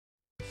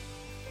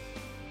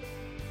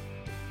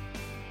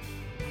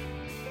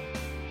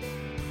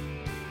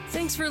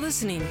Thanks for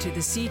listening to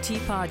the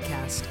CT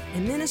Podcast, a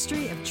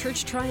ministry of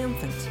Church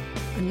Triumphant.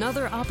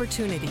 Another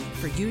opportunity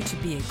for you to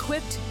be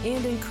equipped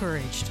and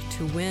encouraged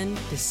to win,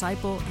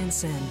 disciple, and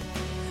send.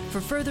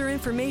 For further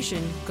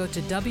information, go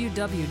to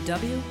www.churcht.org.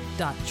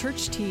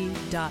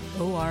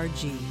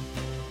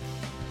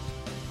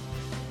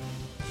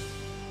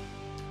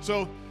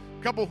 So,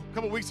 a couple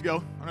weeks ago, I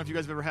don't know if you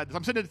guys have ever had this.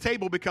 I'm sitting at a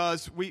table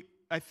because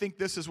I think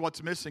this is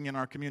what's missing in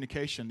our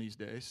communication these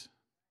days.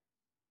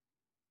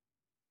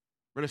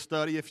 Read a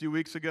study a few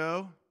weeks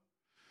ago,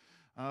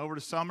 over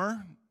the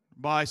summer,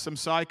 by some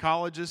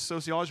psychologists,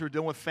 sociologists who are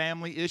dealing with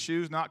family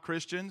issues, not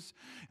Christians.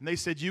 And they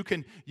said you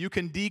can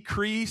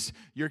decrease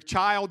your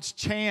child's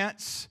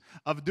chance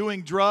of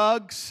doing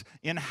drugs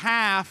in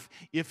half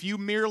if you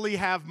merely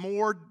have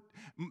more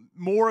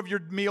of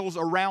your meals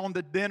around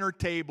the dinner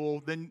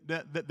table than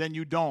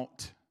you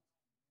don't.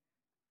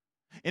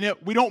 And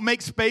we don't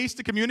make space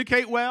to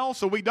communicate well,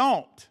 so we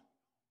don't.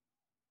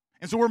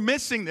 And so we're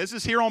missing this.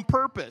 This is here on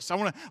purpose. I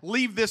want to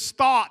leave this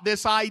thought,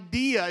 this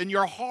idea in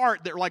your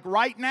heart that like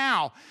right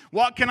now,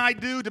 what can I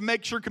do to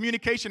make sure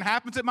communication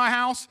happens at my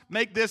house?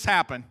 Make this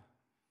happen.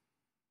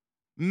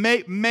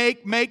 Make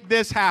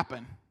this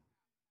happen.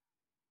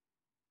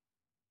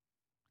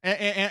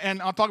 And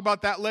I'll talk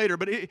about that later.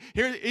 But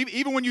here,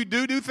 even when you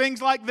do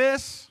things like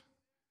this,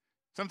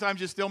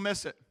 sometimes you still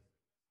miss it.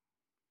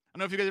 I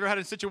don't know if you guys ever had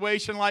a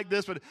situation like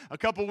this, but a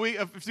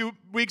few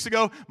weeks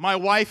ago, my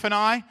wife and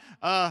I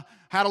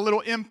had a little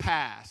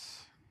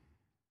impasse.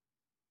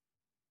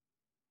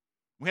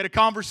 We had a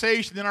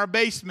conversation in our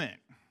basement,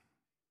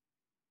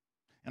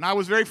 and I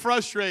was very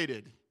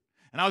frustrated,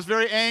 and I was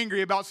very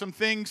angry about some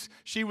things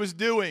she was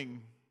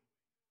doing.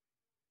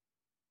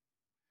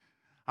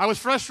 I was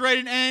frustrated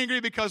and angry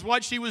because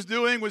what she was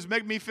doing was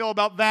making me feel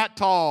about that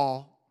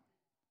tall.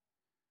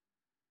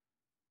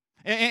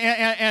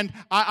 And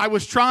I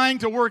was trying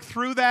to work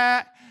through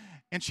that,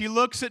 and she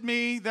looks at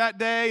me that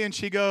day and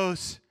she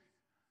goes,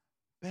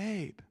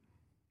 "Babe,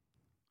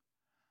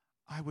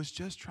 I was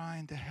just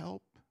trying to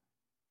help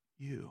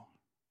you."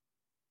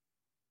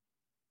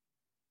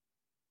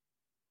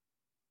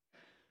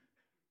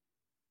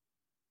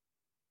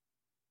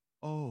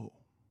 Oh.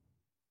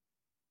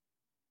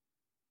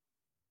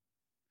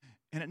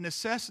 And it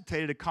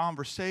necessitated a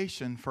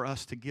conversation for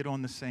us to get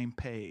on the same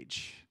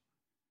page.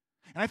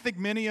 And I think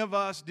many of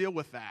us deal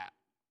with that.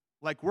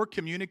 Like we're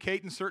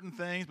communicating certain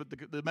things, but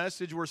the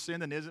message we're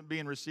sending isn't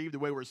being received the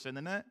way we're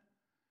sending it.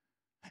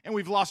 And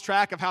we've lost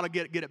track of how to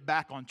get it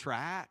back on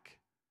track.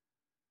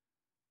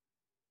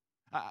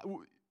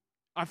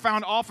 I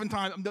found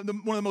oftentimes, one of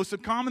the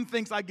most common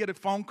things I get a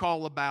phone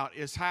call about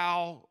is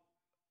how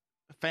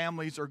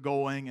families are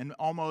going. And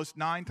almost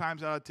 9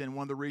 times out of 10,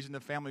 one of the reasons the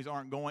families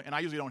aren't going, and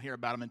I usually don't hear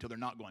about them until they're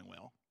not going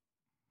well.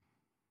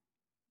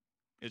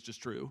 It's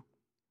just true,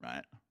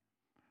 right?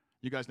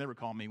 You guys never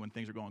call me when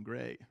things are going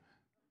great.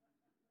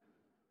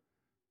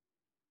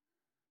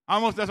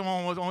 That's the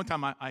only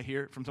time I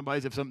hear from somebody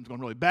is if something's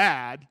going really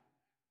bad.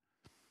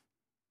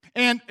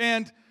 And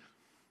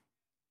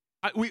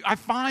I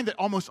find that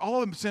almost all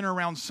of them center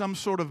around some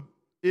sort of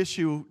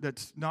issue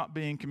that's not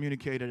being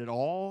communicated at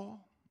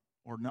all,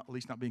 or at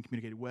least not being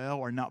communicated well,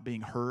 or not being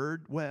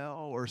heard well,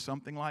 or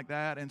something like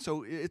that. And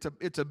so it's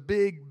a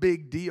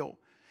big deal.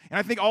 And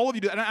I think all of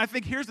you do. And I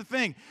think here's the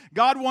thing: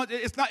 God wants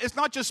it's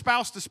not just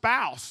spouse to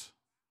spouse.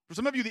 For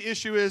some of you, the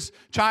issue is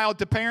child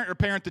to parent or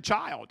parent to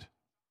child.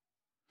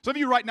 Some of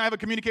you right now have a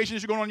communication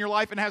issue going on in your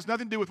life and it has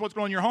nothing to do with what's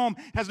going on in your home.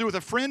 It has to do with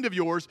a friend of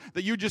yours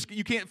that you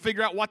can't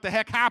figure out what the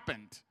heck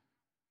happened.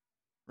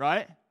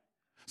 Right?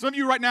 Some of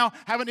you right now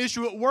have an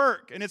issue at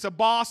work and it's a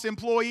boss,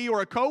 employee, or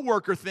a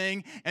coworker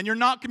thing and you're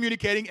not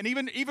communicating. And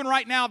even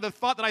right now, the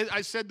thought that I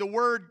said the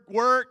word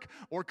work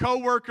or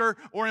coworker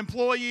or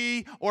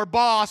employee or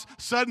boss,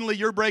 suddenly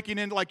you're breaking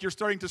into like you're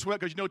starting to sweat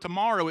because you know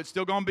tomorrow it's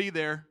still going to be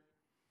there.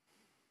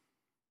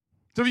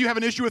 Some of you have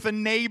an issue with a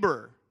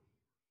neighbor.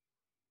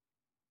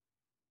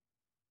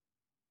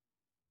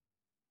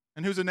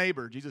 And who's a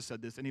neighbor? Jesus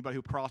said this: anybody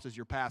who crosses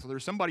your path. So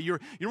there's somebody you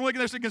don't really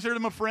consider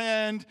them a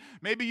friend.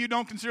 Maybe you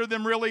don't consider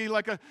them really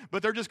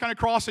but they're just kind of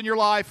crossing your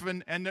life,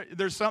 and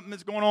there's something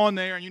that's going on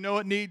there, and you know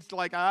it needs to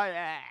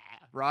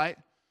right?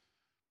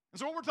 And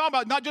so what we're talking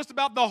about, not just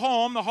about the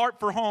home, the heart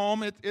for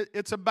home.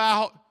 It's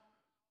about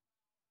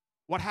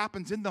what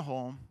happens in the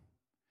home,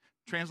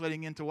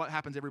 translating into what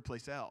happens every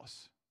place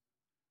else.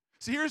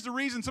 See, here's the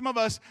reason some of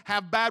us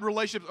have bad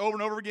relationships over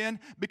and over again,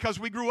 because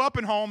we grew up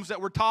in homes that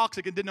were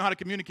toxic and didn't know how to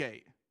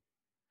communicate.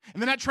 And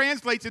then that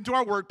translates into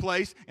our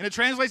workplace, and it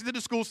translates into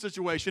the school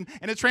situation,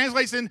 and it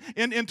translates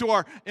into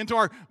our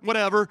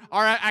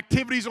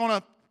activities on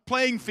a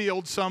playing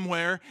field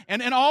somewhere,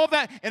 and all of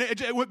that, and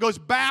it goes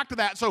back to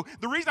that. So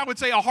the reason I would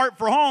say a heart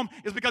for home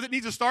is because it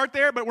needs to start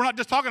there, but we're not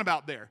just talking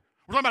about there.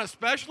 We're talking about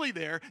especially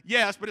there,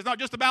 yes, but it's not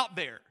just about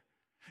there.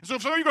 So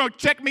if some of you are going to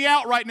check me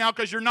out right now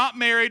because you're not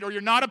married or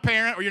you're not a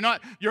parent or you're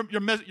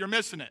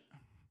missing it.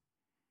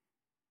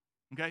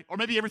 Okay? Or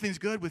maybe everything's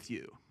good with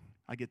you.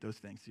 I get those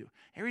things too.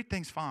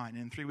 Everything's fine.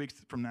 And 3 weeks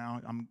from now,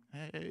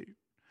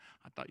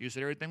 I thought you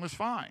said everything was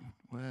fine.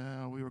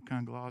 Well, we were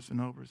kind of glossing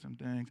over some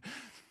things.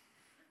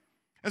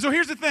 And so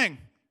here's the thing.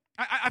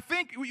 I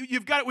think we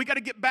got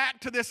to get back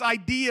to this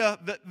idea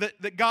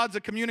that God's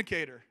a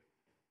communicator.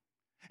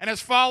 And as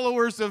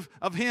followers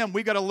of Him,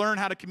 we got to learn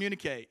how to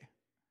communicate.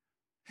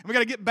 And we got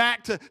to get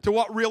back to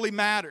what really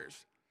matters.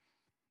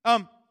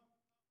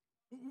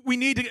 We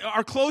need to,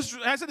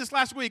 I said this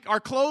last week, our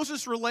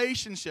closest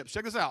relationships,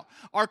 check this out.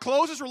 Our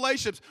closest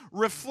relationships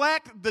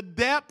reflect the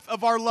depth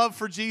of our love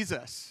for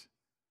Jesus.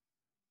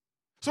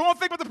 So I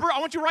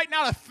want you right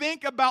now to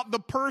think about the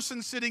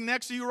person sitting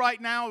next to you right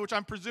now, which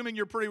I'm presuming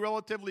you're pretty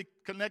relatively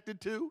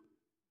connected to.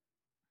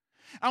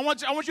 I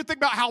want you to think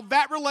about how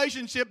that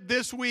relationship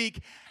this week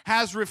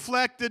has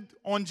reflected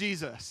on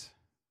Jesus.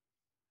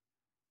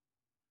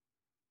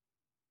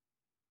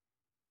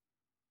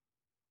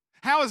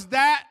 How is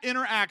that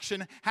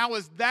interaction, how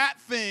is that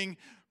thing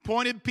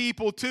pointed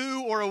people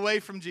to or away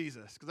from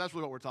Jesus? Because that's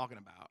really what we're talking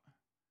about.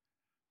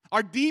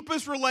 Our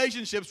deepest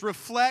relationships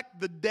reflect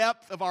the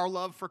depth of our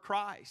love for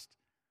Christ.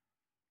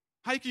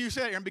 How can you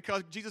say that, Aaron?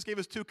 Because Jesus gave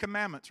us 2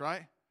 commandments,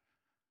 right?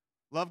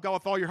 Love God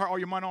with all your heart, all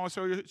your mind, all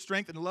your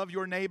strength, and love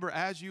your neighbor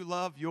as you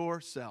love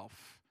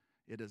yourself.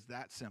 It is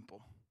that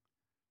simple.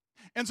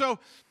 And so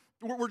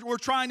we're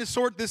trying to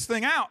sort this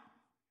thing out.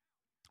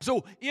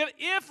 So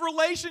if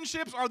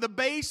relationships are the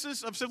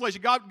basis of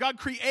civilization, God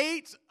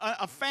creates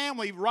a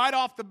family right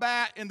off the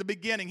bat in the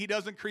beginning. He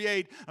doesn't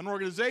create an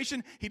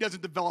organization. He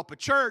doesn't develop a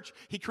church.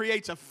 He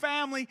creates a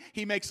family.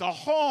 He makes a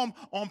home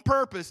on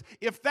purpose.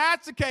 If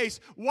that's the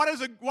case, what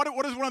is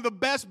one of the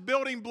best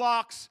building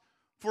blocks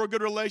for a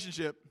good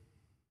relationship?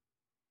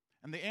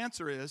 And the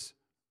answer is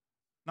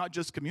not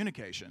just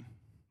communication,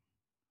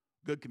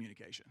 good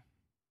communication.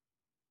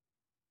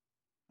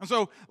 And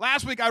so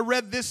last week I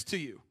read this to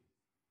you.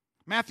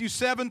 Matthew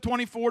 7,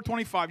 24,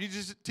 25.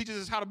 Jesus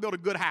teaches us how to build a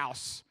good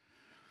house.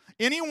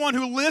 Anyone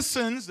who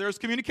listens, there's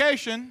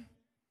communication.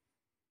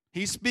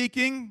 He's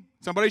speaking.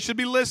 Somebody should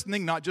be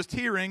listening, not just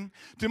hearing.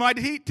 To my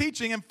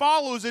teaching and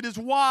follows it is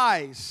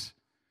wise.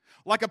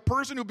 Like a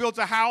person who builds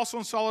a house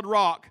on solid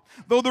rock.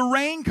 Though the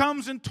rain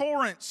comes in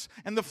torrents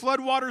and the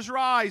floodwaters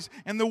rise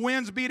and the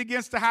winds beat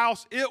against the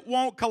house, it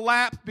won't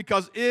collapse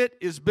because it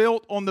is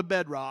built on the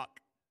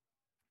bedrock.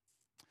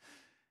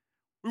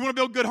 We want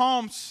to build good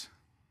homes.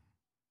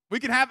 We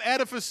can have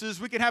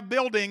edifices, we can have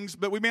buildings,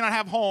 but we may not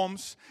have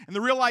homes. And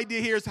the real idea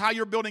here is how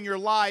you're building your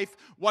life.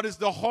 What is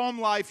the home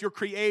life you're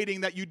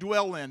creating that you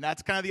dwell in?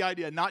 That's kind of the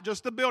idea. Not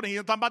just the building. He's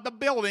not talking about the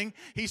building.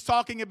 He's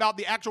talking about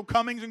the actual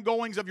comings and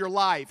goings of your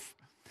life.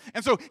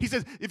 And so he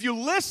says, if you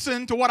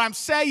listen to what I'm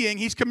saying,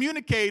 he's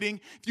communicating.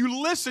 If you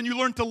listen, you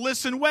learn to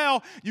listen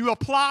well. You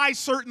apply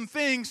certain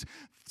things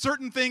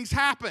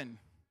happen.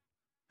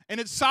 And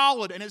it's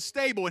solid and it's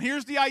stable. And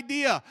here's the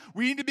idea.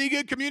 We need to be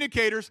good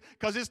communicators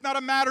because it's not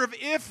a matter of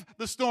if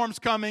the storm's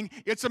coming.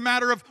 It's a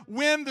matter of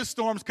when the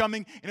storm's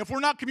coming. And if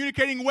we're not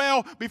communicating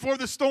well before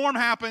the storm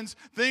happens,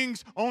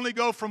 things only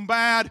go from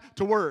bad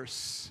to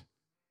worse.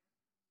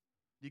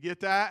 You get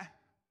that?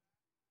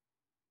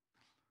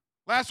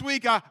 Last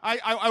week,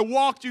 I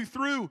walked you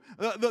through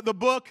the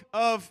book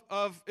of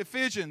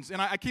Ephesians.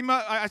 And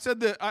I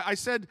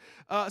said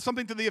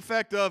something to the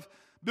effect of,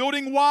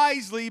 building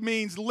wisely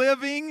means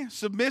living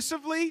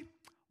submissively,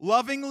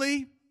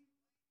 lovingly,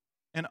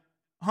 and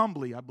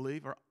humbly, I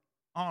believe, or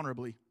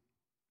honorably.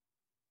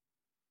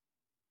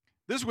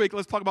 This week,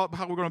 let's talk about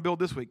how we're going to build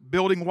this week.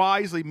 Building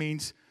wisely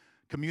means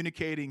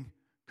communicating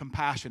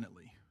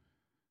compassionately,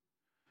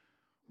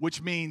 which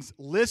means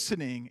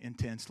listening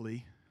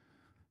intensely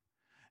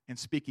and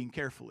speaking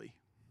carefully.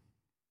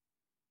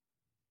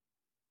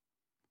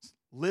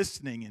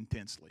 Listening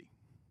intensely,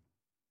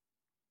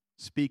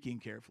 speaking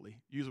carefully.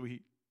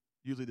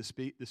 Usually the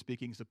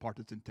speaking is the part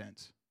that's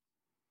intense.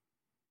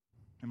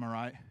 Am I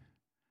right?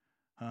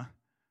 Huh?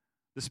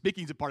 The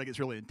speaking is the part that gets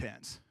really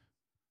intense.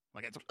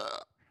 Like it's.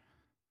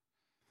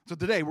 So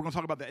today we're going to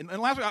talk about that. And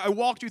last week I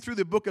walked you through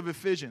the book of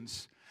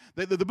Ephesians.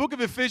 The book of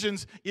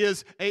Ephesians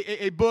is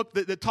a book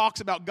that talks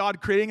about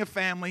God creating a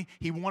family.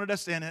 He wanted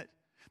us in it.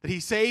 That He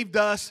saved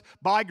us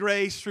by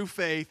grace through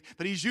faith,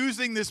 that He's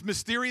using this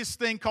mysterious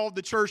thing called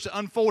the church to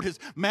unfold His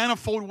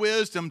manifold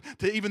wisdom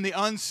to even the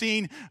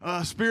unseen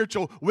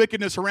spiritual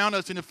wickedness around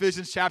us in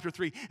Ephesians chapter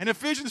 3. In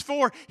Ephesians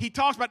 4, he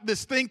talks about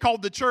this thing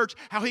called the church,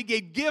 how He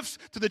gave gifts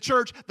to the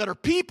church that are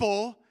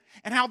people,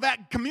 and how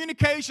that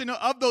communication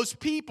of those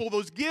people,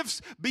 those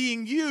gifts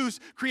being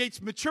used,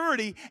 creates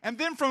maturity. And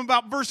then from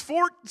about verse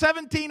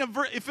 17 of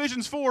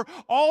Ephesians 4,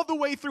 all the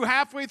way through,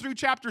 halfway through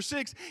chapter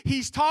 6,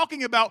 he's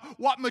talking about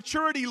what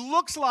maturity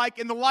looks like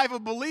in the life of a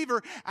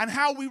believer and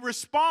how we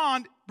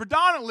respond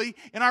predominantly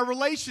in our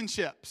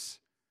relationships.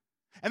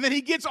 And then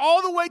he gets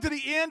all the way to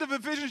the end of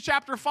Ephesians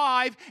chapter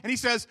 5, and he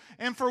says,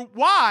 and for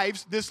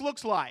wives, this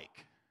looks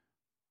like.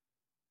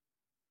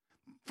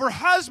 For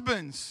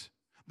husbands,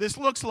 this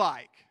looks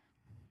like.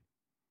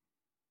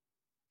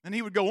 And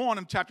he would go on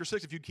in chapter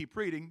 6, if you keep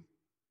reading,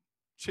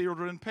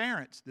 children and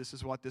parents, this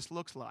is what this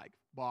looks like.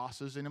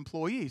 Bosses and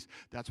employees,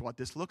 that's what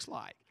this looks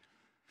like.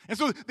 And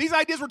so these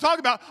ideas we're talking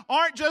about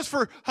aren't just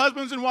for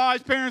husbands and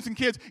wives, parents and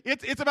kids.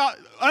 It's about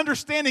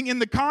understanding in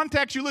the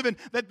context you live in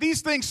that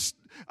these things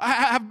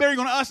have bearing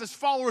on us as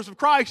followers of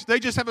Christ. They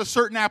just have a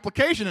certain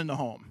application in the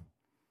home.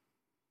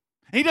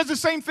 And he does the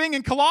same thing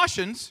in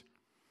Colossians,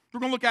 we're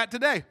going to look at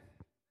today.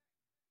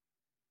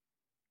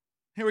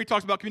 Here he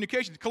talks about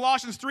communication.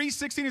 Colossians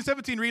 3:16 and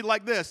 17 read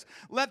like this.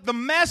 Let the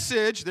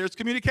message, there's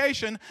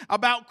communication,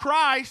 about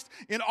Christ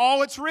in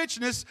all its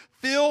richness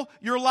fill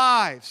your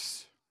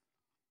lives.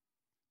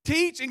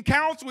 Teach and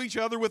counsel each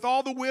other with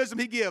all the wisdom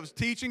he gives.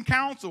 Teach and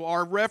counsel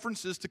are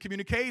references to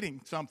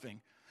communicating something.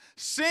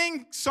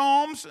 Sing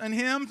psalms and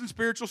hymns and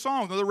spiritual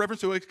songs, another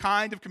reference to a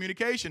kind of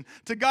communication.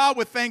 To God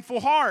with thankful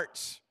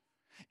hearts.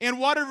 And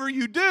whatever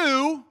you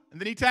do,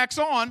 and then he tacks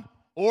on,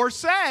 or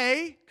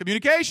say,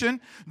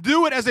 communication,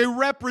 do it as a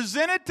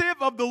representative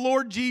of the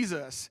Lord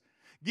Jesus,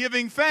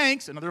 giving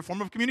thanks, another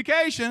form of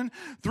communication,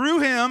 through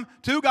him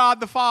to God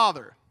the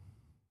Father.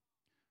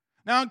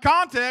 Now, in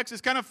context,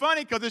 it's kind of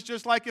funny because it's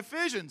just like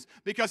Ephesians,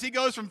 because he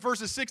goes from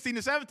verses 16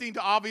 to 17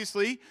 to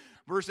obviously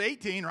verse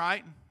 18,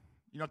 right?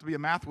 You don't have to be a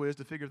math whiz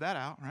to figure that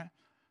out, right?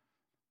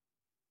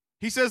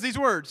 He says these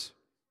words.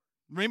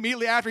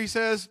 Immediately after he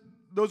says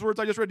those words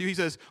I just read to you, he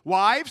says,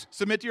 wives,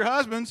 submit to your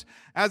husbands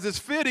as is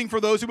fitting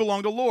for those who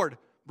belong to the Lord.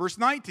 Verse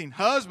 19,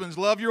 husbands,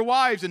 love your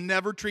wives and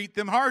never treat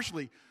them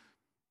harshly.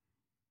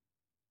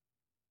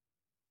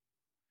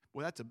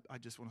 Well, I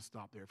just want to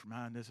stop there for a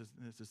minute.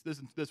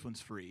 This one's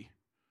free.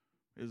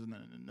 Isn't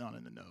none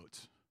in the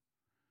notes.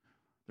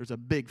 There's a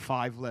big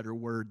 5-letter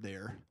word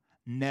there.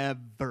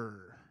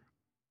 Never.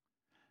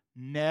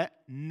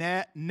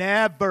 Never.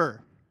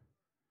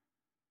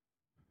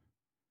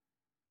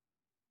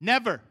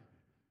 Never.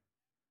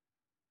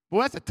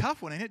 Boy, that's a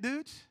tough one, ain't it,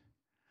 dudes?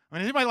 I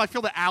mean, anybody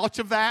feel the ouch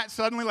of that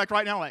suddenly,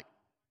 right now,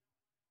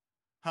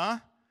 huh?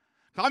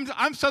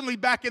 I'm suddenly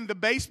back in the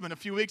basement a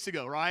few weeks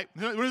ago, right?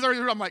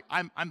 I'm like,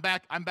 I'm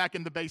back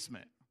in the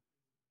basement.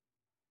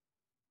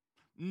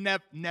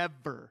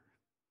 Never.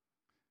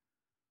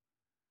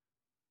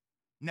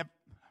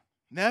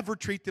 Never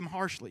treat them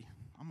harshly.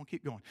 I'm going to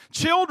keep going.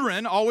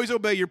 Children, always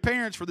obey your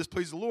parents, for this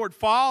pleases the Lord.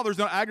 Fathers,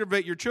 don't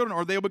aggravate your children,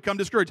 or they'll become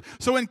discouraged.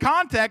 So in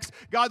context,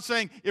 God's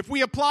saying, if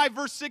we apply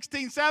verse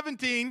 16,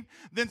 17,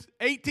 then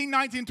 18,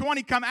 19,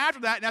 20 come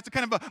after that, and that's a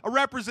kind of a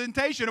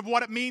representation of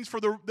what it means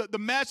for the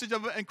message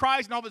of in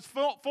Christ and all of its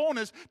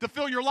fullness to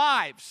fill your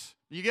lives.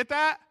 You get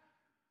that?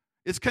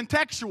 It's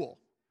contextual.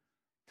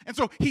 And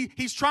so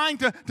he's trying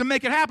to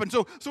make it happen.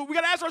 So we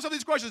got to ask ourselves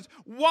these questions.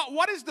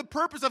 What is the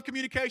purpose of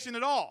communication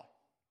at all?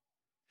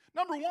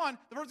 Number one,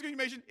 the purpose of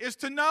communication is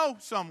to know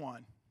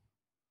someone.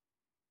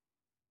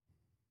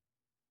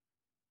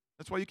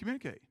 That's why you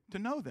communicate, to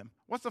know them.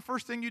 What's the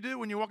first thing you do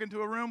when you walk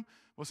into a room?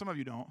 Well, some of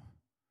you don't.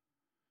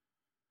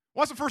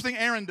 What's the first thing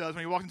Aaron does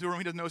when he walks into a room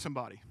he doesn't know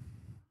somebody?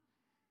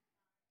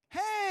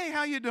 Hey,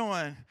 how you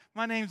doing?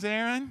 My name's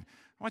Aaron.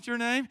 What's your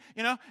name?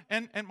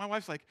 And my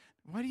wife's like,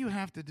 why do you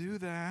have to do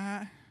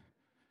that?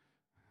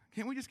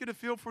 Can't we just get a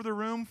feel for the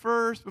room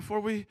first before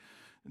we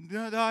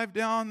dive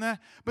down that?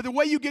 But the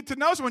way you get to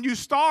know someone, you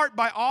start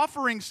by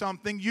offering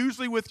something,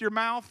 usually with your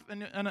mouth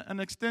and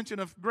an extension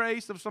of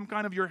grace of some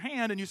kind of your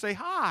hand, and you say,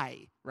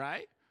 hi,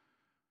 right?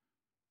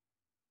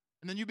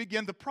 And then you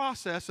begin the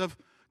process of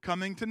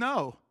coming to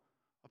know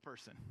a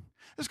person.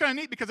 It's kind of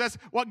neat because that's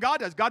what God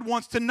does. God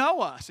wants to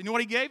know us. And you know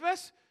what he gave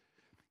us?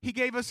 He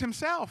gave us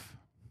himself.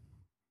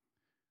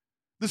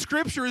 The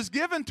scripture is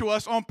given to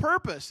us on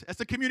purpose as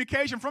a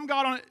communication from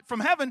God from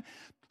heaven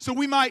so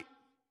we might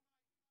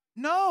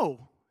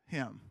know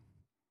him.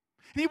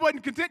 And he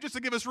wasn't content just to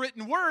give us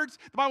written words.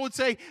 The Bible would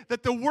say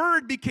that the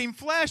word became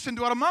flesh and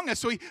dwelt among us.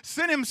 So he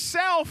sent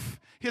himself,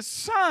 his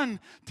son,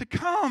 to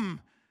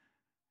come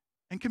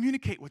and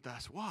communicate with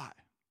us. What?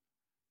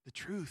 The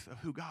truth of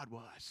who God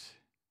was.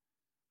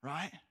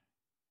 Right?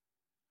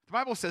 The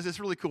Bible says it's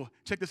really cool.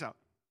 Check this out.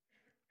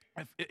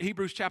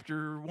 Hebrews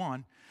chapter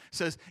 1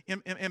 says,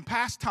 in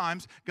past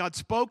times, God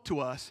spoke to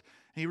us.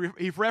 He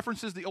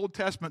references the Old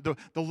Testament,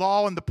 the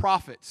law and the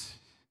prophets.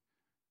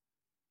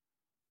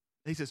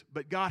 He says,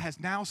 but God has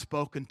now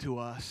spoken to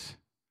us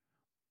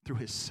through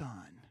his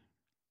Son.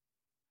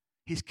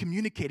 He's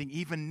communicating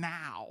even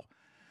now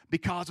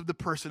because of the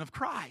person of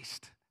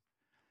Christ.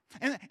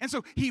 And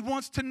so he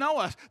wants to know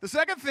us. The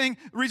second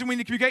reason we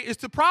need to communicate is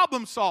to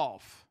problem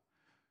solve.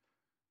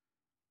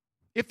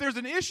 If there's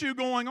an issue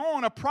going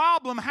on, a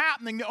problem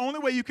happening, the only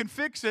way you can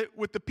fix it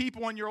with the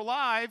people in your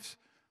lives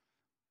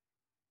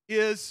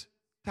is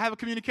to have a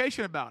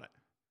communication about it.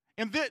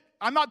 And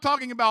I'm not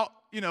talking about,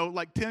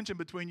 like tension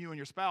between you and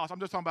your spouse. I'm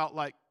just talking about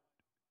like,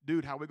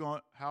 dude, how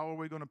are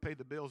we going to pay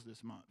the bills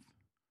this month?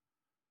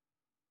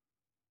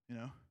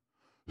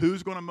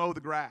 Who's going to mow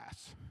the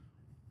grass?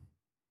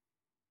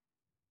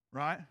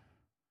 Right?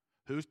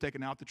 Who's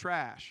taking out the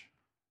trash?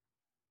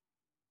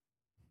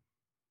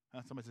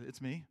 Somebody says,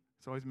 it's me.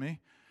 It's always me.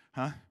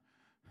 Huh?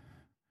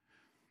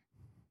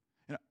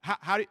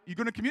 You're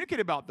going to communicate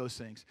about those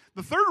things.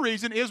 The third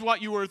reason is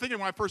what you were thinking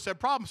when I first said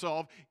problem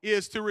solve,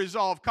 is to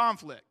resolve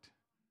conflict.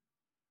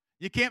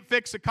 You can't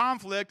fix a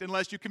conflict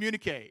unless you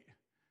communicate.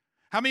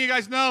 How many of you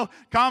guys know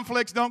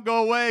conflicts don't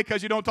go away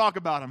because you don't talk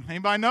about them?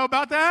 Anybody know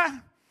about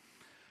that?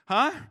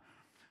 Huh?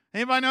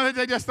 Anybody know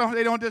that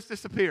they don't just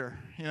disappear?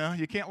 You know,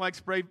 you can't like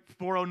spray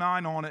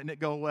 409 on it and it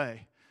go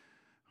away,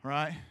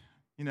 right?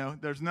 You know,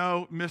 there's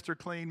no Mr.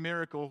 Clean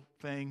miracle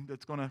thing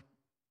that's going to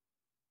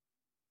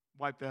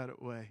wipe that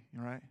away,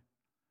 right?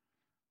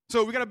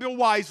 So we got to build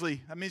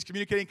wisely. That means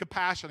communicating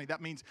compassionately.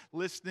 That means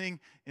listening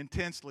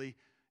intensely.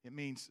 It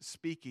means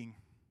speaking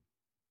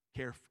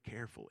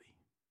carefully.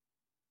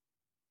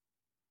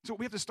 So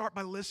we have to start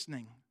by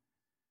listening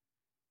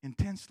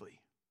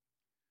intensely.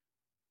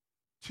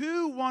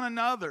 To one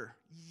another,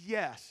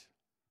 yes.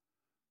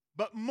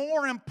 But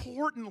more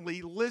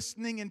importantly,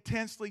 listening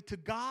intensely to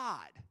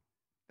God.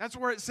 That's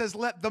where it says,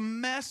 let the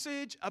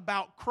message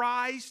about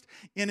Christ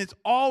in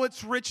all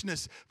its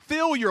richness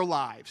fill your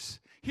lives.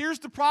 Here's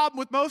the problem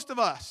with most of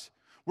us.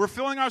 We're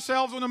filling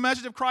ourselves with the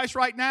message of Christ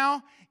right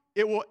now.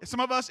 Some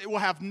of us, it will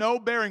have no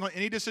bearing on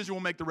any decision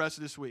we'll make the rest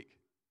of this week.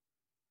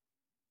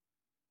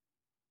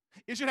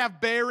 It should have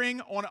bearing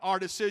on our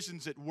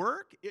decisions at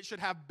work. It should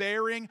have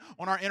bearing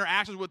on our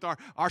interactions with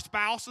our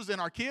spouses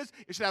and our kids.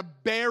 It should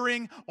have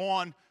bearing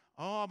on,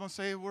 I'm going to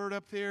say a word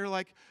up there,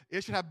 like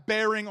it should have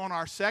bearing on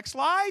our sex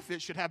life.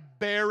 It should have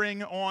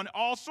bearing on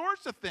all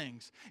sorts of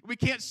things. We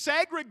can't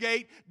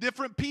segregate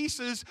different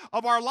pieces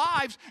of our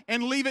lives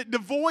and leave it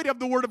devoid of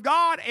the Word of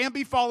God and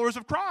be followers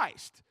of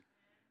Christ.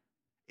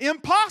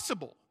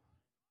 Impossible.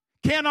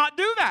 Cannot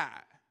do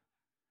that.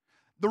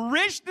 The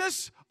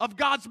richness of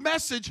God's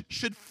message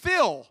should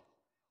fill.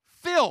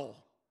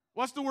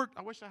 What's the word?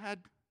 I wish I had.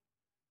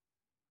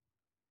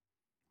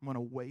 I'm going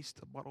to waste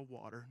a bottle of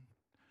water.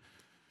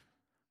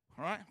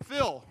 All right?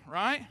 Fill,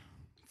 right?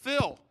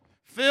 Fill.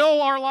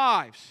 Fill our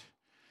lives.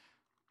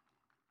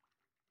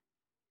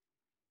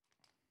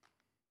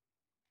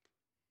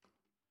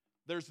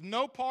 There's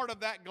no part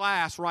of that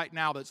glass right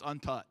now that's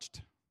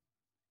untouched.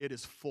 It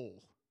is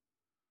full.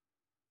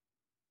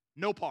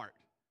 No part.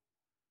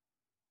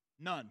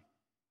 None.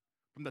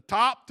 From the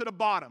top to the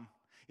bottom.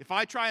 If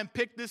I try and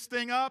pick this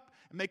thing up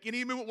and make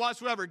any movement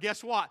whatsoever,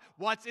 guess what?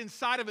 What's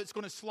inside of it's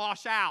going to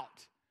slosh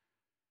out.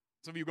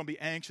 Some of you are going to be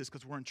anxious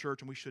because we're in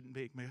church and we shouldn't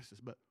be anxious,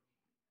 but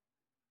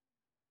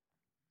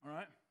all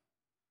right?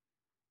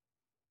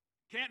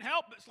 Can't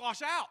help but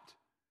slosh out.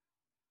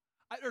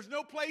 There's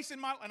no place in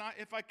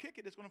if I kick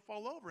it, it's going to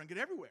fall over and get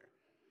everywhere.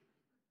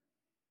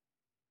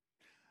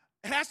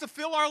 It has to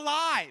fill our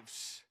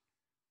lives.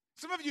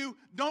 Some of you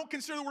don't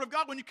consider the Word of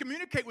God when you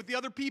communicate with the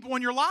other people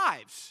in your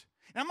lives.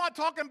 And I'm not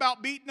talking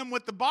about beating them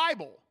with the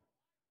Bible.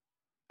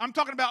 I'm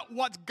talking about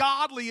what's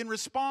godly in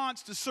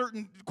response to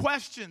certain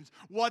questions,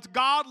 what's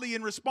godly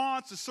in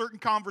response to certain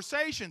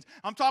conversations.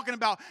 I'm talking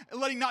about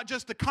letting not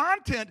just the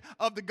content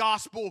of the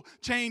gospel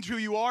change who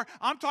you are.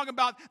 I'm talking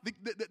about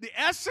the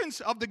essence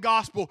of the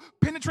gospel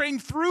penetrating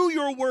through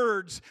your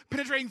words,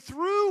 penetrating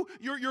through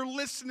your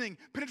listening,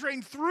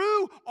 penetrating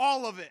through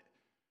all of it.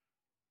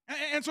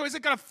 And so it's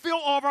got to fill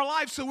all of our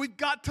lives. So we've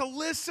got to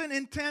listen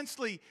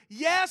intensely,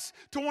 yes,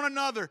 to one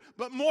another,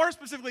 but more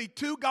specifically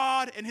to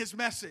God and His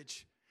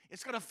message.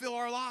 It's got to fill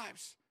our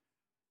lives.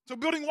 So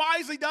building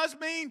wisely does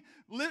mean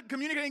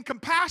communicating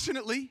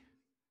compassionately.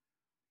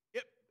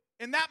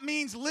 And that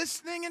means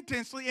listening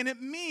intensely, and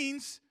it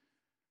means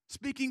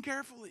speaking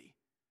carefully.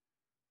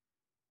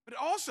 But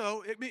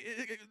also,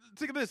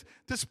 think of this,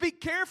 to speak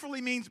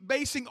carefully means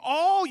basing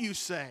all you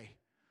say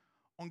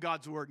on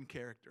God's word and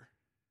character.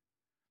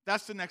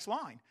 That's the next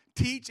line.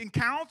 Teach and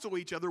counsel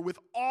each other with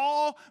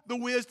all the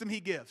wisdom He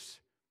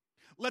gives.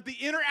 Let the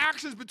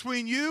interactions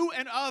between you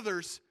and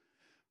others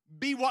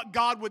be what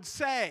God would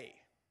say.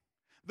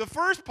 The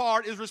first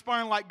part is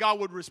responding like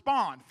God would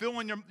respond,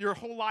 filling your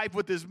whole life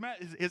with His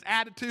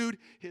attitude,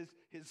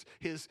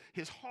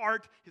 His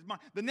heart, His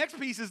mind. The next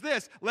piece is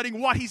this, letting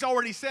what He's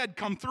already said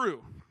come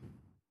through.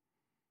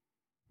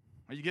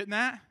 Are you getting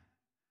that?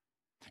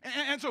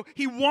 And so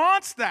He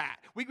wants that.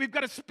 We've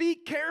got to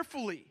speak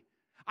carefully.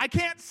 I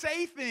can't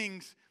say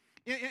things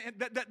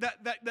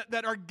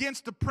that are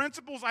against the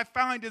principles I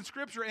find in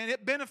Scripture and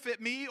it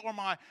benefit me or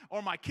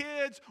my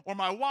kids or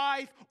my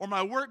wife or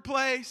my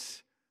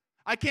workplace.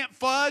 I can't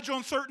fudge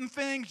on certain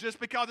things just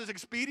because it's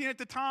expedient at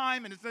the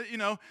time and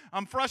it's,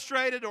 I'm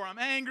frustrated or I'm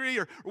angry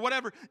or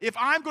whatever. If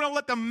I'm going to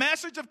let the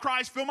message of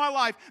Christ fill my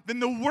life,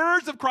 then the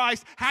words of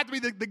Christ have to be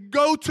the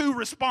go-to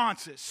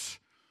responses.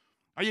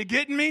 Are you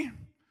getting me?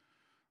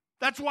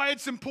 That's why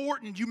it's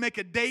important you make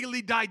a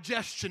daily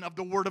digestion of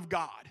the Word of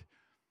God.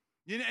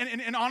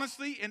 And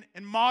honestly,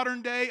 in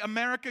modern day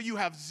America, you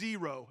have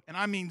zero, and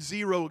I mean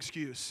zero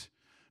excuse.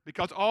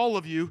 Because all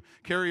of you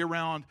carry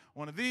around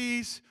one of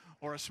these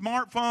or a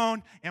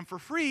smartphone, and for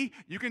free,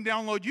 you can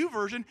download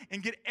YouVersion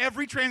and get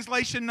every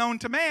translation known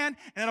to man,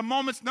 and at a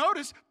moment's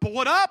notice, pull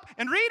it up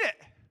and read it.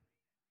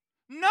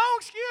 No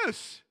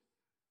excuse.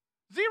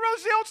 Zero,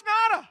 zilch,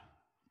 nada.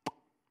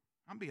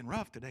 I'm being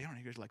rough today, aren't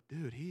you? You're like,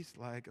 dude, he's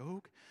like,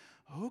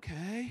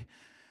 okay.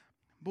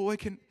 Boy,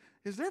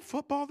 is there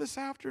football this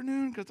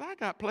afternoon? Because I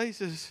got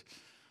places.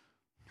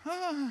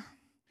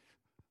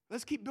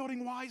 Let's keep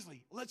building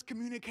wisely. Let's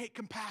communicate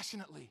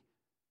compassionately.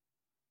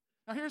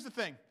 Now, here's the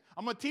thing.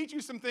 I'm going to teach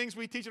you some things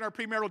we teach in our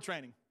premarital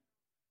training.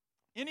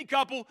 Any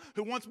couple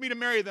who wants me to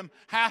marry them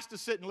has to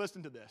sit and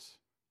listen to this.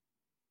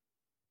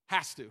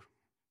 Has to.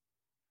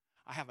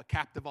 I have a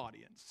captive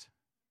audience.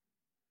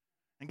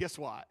 And guess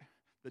what?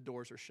 The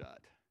doors are shut.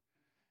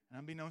 And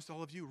unbeknownst to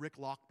all of you, Rick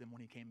locked them when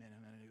he came in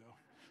a minute ago.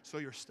 So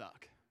you're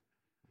stuck.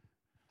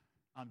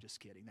 I'm just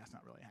kidding. That's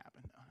not really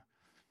happened.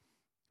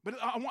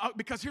 But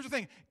because here's the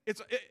thing.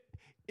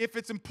 If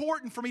it's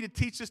important for me to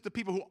teach this to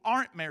people who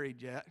aren't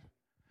married yet,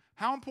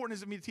 how important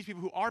is it for me to teach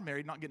people who are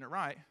married not getting it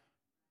right?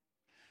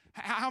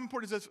 How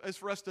important is this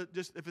for us to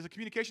just, if it's a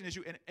communication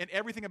issue and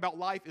everything about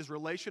life is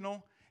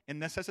relational and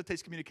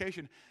necessitates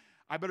communication,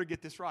 I better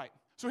get this right.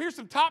 So here's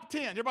some top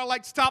 10. Everybody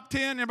likes top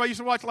 10. Everybody used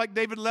to watch like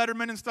David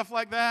Letterman and stuff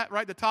like that,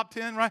 right? The top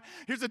 10, right?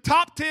 Here's the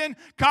top 10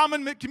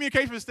 common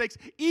communication mistakes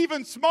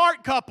even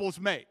smart couples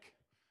make.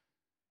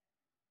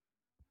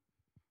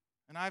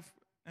 And I've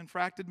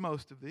infracted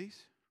most of these.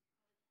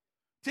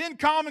 10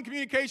 common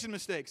communication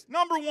mistakes.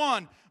 Number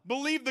 1,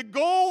 believe the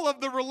goal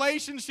of the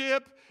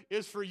relationship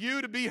is for you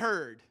to be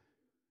heard.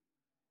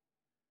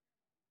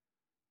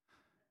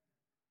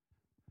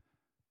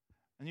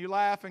 And you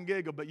laugh and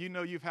giggle, but you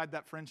know you've had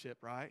that friendship,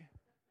 right?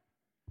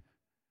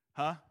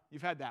 Huh?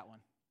 You've had that one.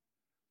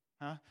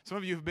 Huh? Some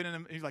of you have been in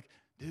them, and you're like,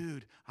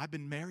 dude, I've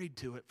been married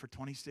to it for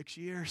 26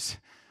 years.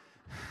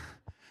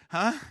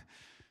 Huh?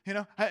 You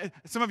know,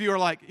 some of you are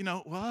like,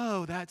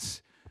 whoa,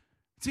 that's...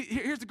 See,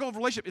 here's the goal of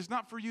relationship. It's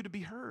not for you to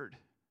be heard.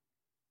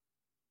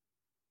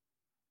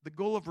 The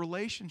goal of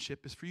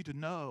relationship is for you to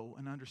know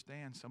and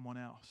understand someone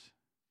else.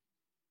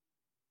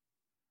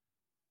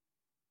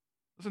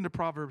 Listen to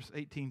Proverbs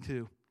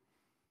 18:2.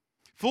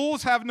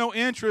 Fools have no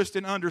interest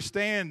in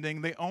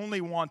understanding. They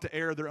only want to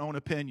air their own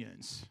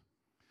opinions.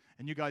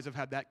 And you guys have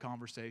had that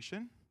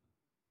conversation,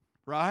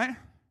 right?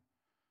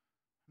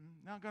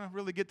 I'm not going to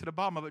really get to the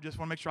bottom of it. Just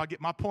want to make sure I get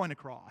my point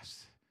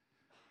across,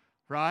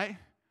 right?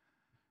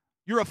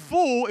 You're a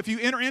fool if you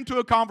enter into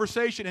a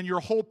conversation and your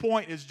whole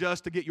point is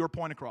just to get your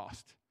point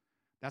across.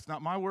 That's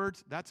not my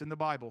words. That's in the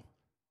Bible.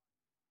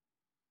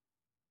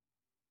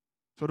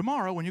 So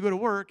tomorrow when you go to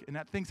work and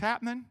that thing's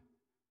happening,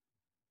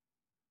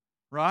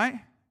 right?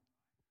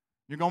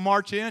 You're going to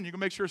march in. You're going to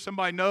make sure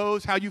somebody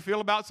knows how you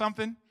feel about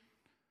something.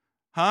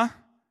 Huh?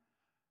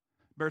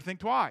 Better think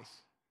twice.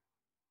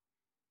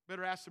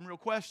 Better ask some real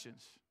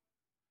questions.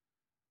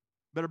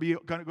 Better be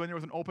going in there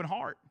with an open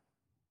heart.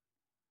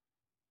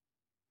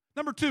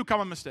 Number 2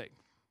 common mistake.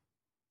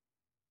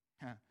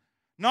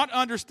 Not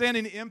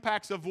understanding the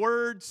impacts of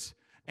words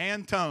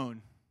and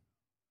tone.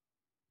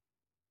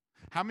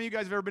 How many of you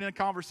guys have ever been in a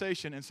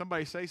conversation and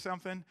somebody say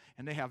something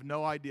and they have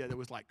no idea that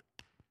was like,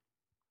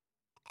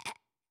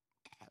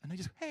 and they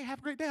just, hey, have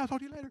a great day, I'll talk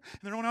to you later. And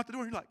they're going out the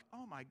door and you're like,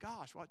 oh my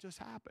gosh, what just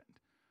happened?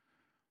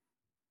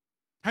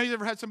 Have you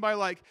ever had somebody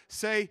like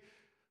say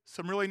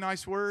some really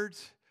nice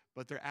words,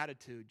 but their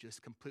attitude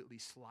just completely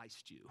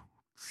sliced you?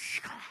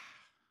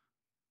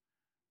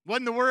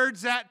 Wasn't the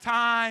words that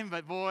time,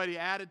 but boy, the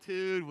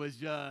attitude was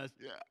just,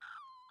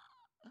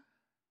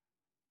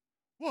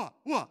 What?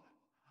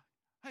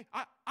 Hey,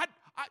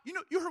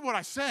 you heard what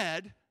I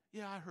said.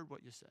 Yeah, I heard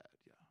what you said.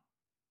 Yeah,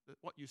 but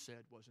what you said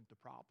wasn't the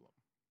problem.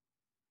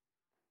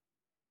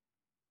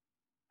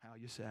 How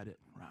you said it,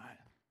 right?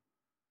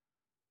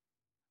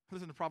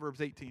 Listen to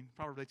Proverbs 18.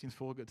 Proverbs 18 is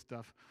full of good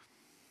stuff.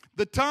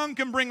 The tongue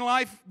can bring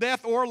life,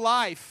 death, or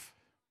life.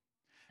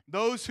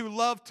 Those who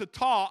love to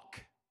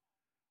talk,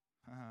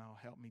 oh,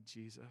 help me,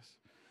 Jesus.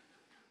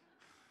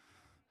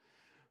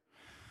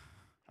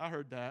 I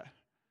heard that.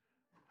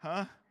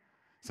 Huh?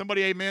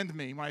 Somebody amened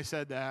me when I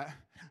said that.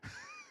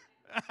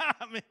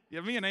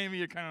 Me and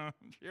Amy are kind of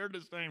shared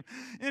the same.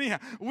 Anyhow,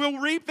 we'll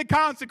reap the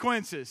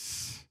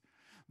consequences.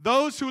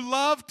 Those who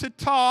love to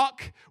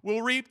talk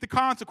will reap the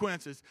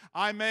consequences.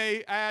 I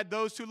may add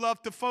those who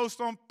love to post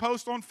on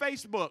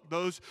Facebook,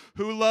 those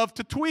who love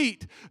to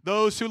tweet,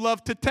 those who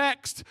love to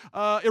text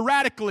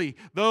erratically,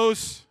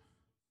 those...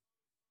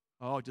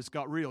 Oh, it just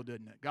got real,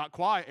 didn't it? Got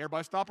quiet.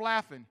 Everybody stopped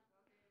laughing.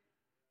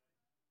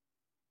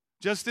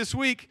 Just this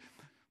week,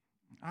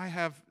 I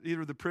have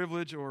either the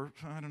privilege or,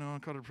 I don't know,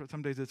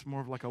 some days it's more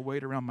of like a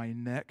weight around my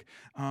neck.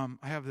 I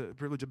have the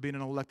privilege of being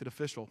an elected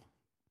official.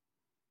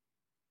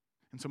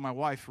 And so my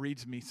wife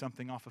reads me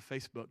something off of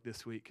Facebook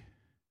this week.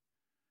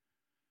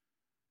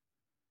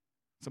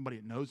 Somebody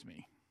that knows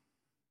me.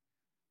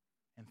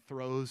 And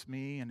throws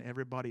me and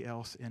everybody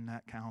else in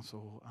that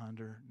council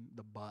under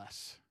the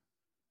bus.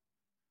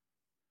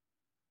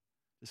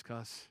 Just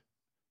because.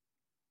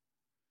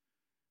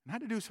 And I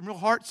had to do some real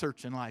heart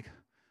searching, like,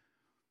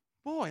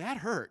 boy, that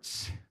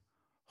hurts.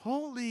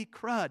 Holy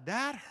crud,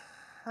 that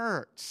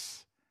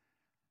hurts.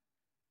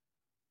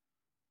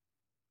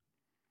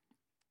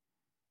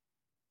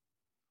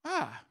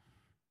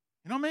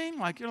 You know what I mean?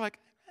 Like, you're like,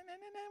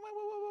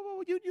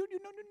 whoa,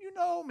 you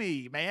know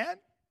me, man.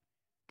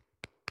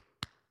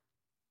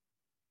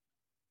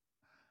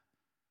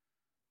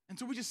 And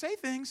so we just say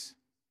things,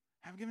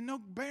 have given no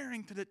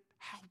bearing to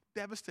how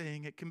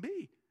devastating it can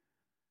be.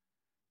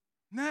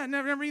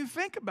 Never even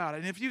think about it.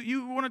 And if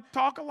you want to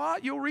talk a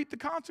lot, you'll reap the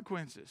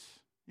consequences.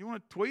 You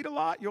want to tweet a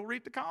lot, you'll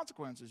reap the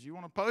consequences. You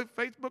want to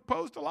Facebook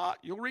post a lot,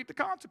 you'll reap the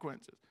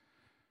consequences.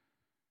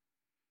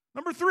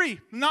 Number 3,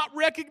 not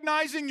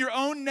recognizing your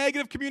own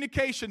negative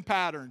communication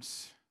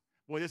patterns.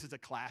 Boy, this is a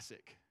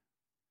classic.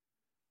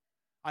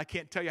 I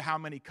can't tell you how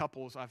many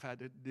couples I've had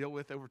to deal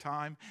with over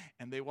time,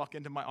 and they walk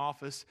into my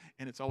office,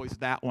 and it's always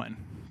that one.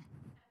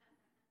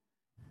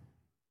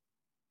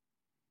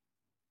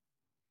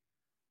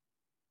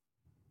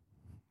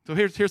 So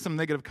here's some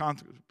negative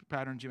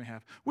patterns you may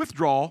have.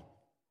 Withdrawal.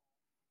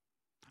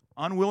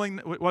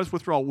 What is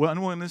withdrawal?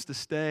 Unwillingness to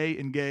stay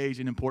engaged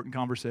in important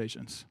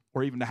conversations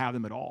or even to have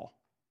them at all.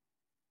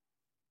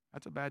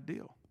 That's a bad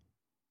deal.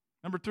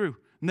 Number 2,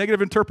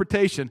 negative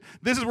interpretation.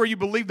 This is where you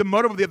believe the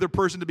motive of the other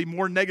person to be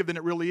more negative than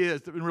it really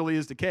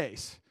is the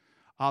case.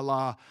 A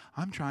la,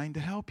 I'm trying to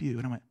help you.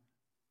 And I went,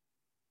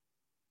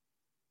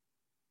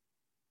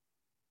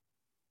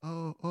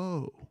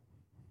 oh.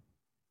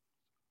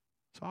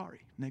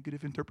 Sorry,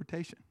 negative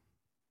interpretation.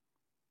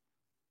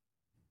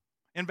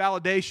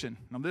 Invalidation.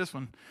 Now this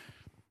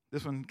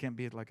one can't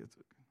be like it's.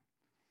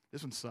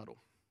 This one's subtle.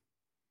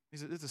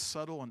 This is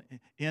subtle and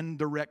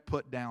indirect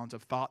put downs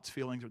of thoughts,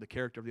 feelings, or the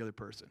character of the other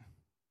person.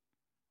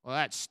 Well,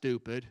 that's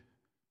stupid.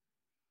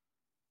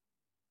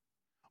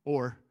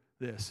 Or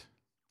this.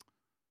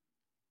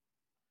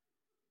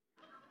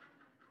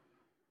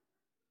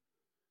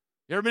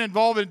 You ever been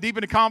involved deep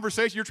in a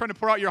conversation? You're trying to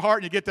pour out your heart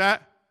and you get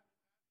that?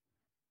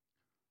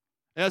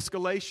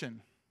 Escalation.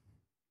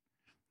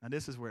 Now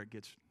this is where it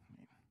gets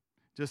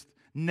just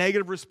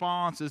negative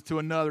responses to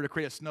another to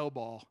create a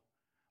snowball.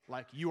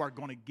 Like you are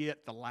going to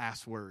get the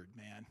last word,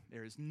 man.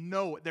 There is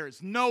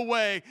no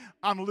way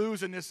I'm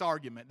losing this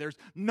argument. There's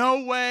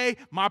no way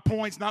my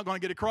point's not going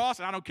to get across.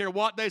 And I don't care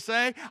what they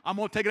say. I'm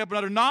going to take it up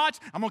another notch.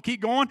 I'm going to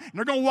keep going. And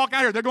they're going to walk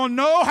out here. They're going to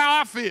know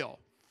how I feel.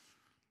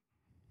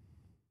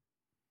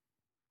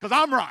 Because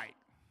I'm right.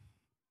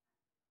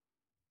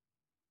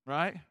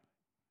 Right?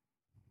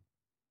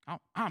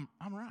 I'm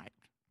right.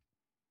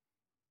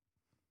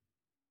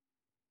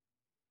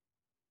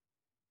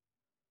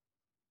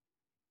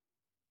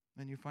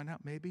 Then you find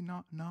out maybe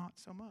not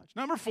so much.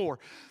 Number 4,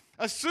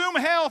 assume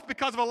health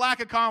because of a lack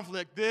of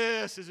conflict.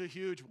 This is a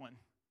huge one.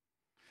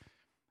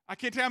 I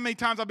can't tell you how many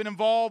times I've been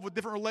involved with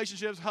different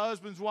relationships,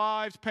 husbands,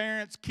 wives,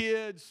 parents,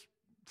 kids,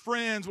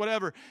 friends,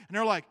 whatever. And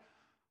they're like,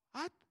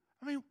 I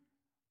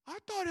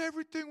thought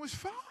everything was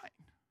fine.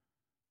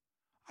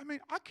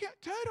 I can't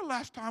tell you the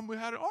last time we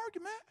had an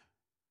argument.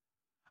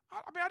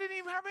 I didn't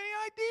even have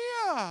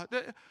any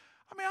idea.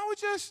 I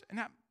was just,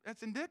 and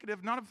that's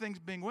indicative not of things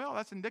being well.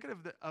 That's indicative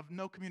of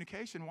no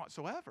communication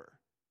whatsoever.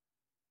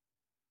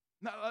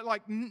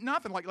 Like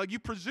nothing. Like you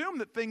presume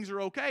that things are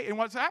okay, and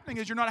what's happening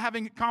is you're not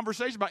having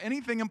conversation about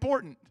anything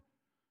important.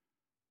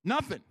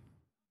 Nothing.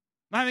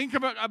 Not having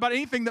about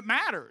anything that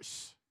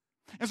matters.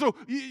 And so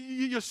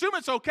you assume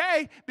it's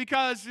okay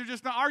because you're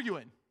just not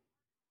arguing.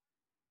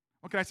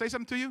 Well, can I say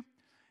something to you?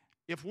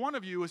 If one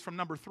of you is from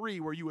number 3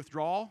 where you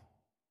withdraw,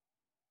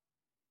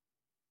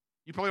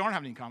 you probably aren't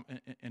having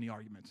any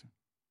arguments.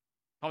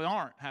 Probably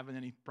aren't having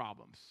any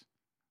problems.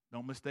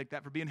 Don't mistake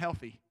that for being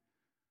healthy.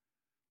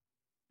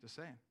 Just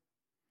saying.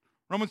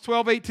 Romans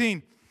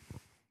 12:18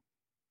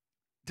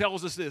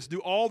 tells us this. Do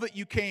all that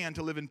you can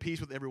to live in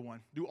peace with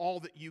everyone. Do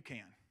all that you can.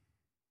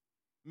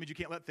 It means you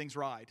can't let things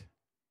ride.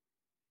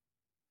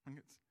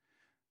 Can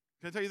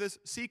I tell you this?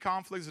 See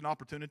conflict as an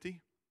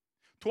opportunity.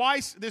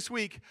 Twice this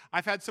week,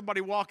 I've had somebody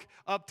walk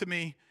up to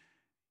me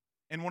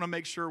and want to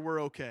make sure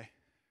we're okay.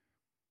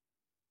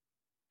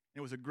 It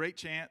was a great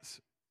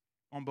chance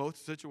on both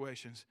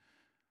situations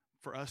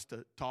for us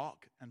to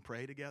talk and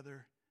pray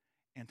together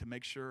and to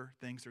make sure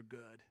things are good.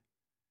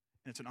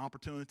 And it's an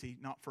opportunity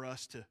not for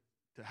us to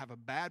have a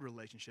bad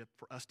relationship,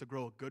 for us to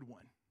grow a good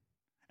one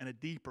and a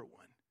deeper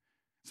one.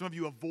 Some of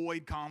you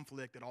avoid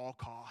conflict at all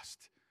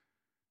costs.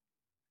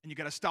 And you've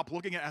got to stop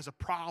looking at it as a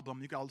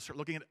problem. You've got to start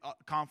looking at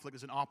conflict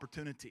as an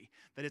opportunity,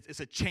 that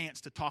it's a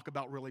chance to talk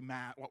about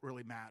what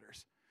really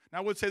matters. Now,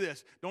 I would say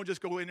this. Don't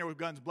just go in there with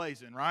guns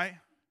blazing, right?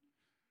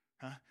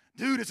 Huh?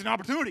 Dude, it's an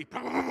opportunity.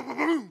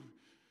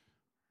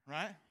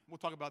 Right? We'll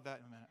talk about that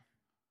in a minute.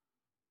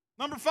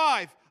 Number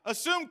 5,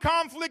 assume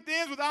conflict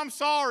ends with I'm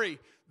sorry.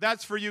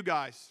 That's for you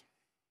guys.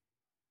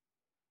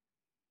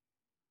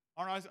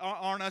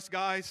 Aren't us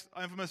guys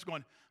infamous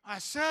going, I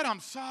said I'm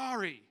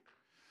sorry.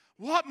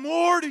 What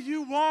more do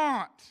you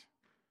want?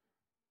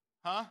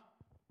 Huh?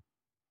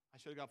 I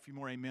should have got a few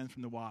more amens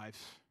from the wives,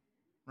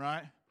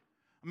 right?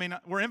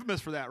 We're infamous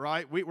for that,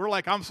 right? We're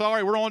like, I'm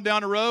sorry, we're on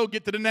down the road,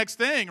 get to the next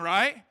thing,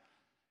 right?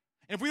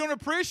 And if we don't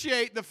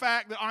appreciate the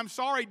fact that I'm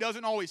sorry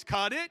doesn't always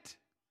cut it,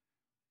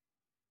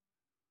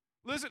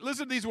 listen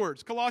to these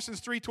words,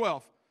 Colossians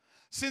 3:12.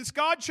 Since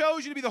God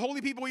chose you to be the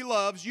holy people He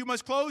loves, you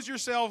must clothe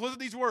yourselves, listen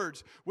to these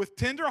words, with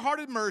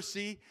tender-hearted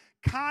mercy,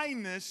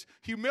 kindness,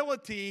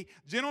 humility,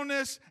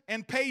 gentleness,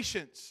 and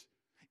patience.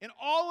 And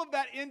all of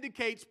that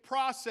indicates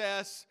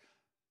process,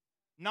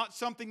 not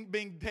something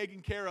being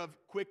taken care of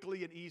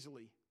quickly and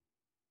easily.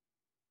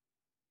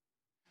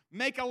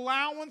 Make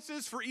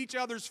allowances for each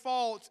other's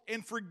faults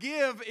and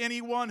forgive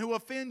anyone who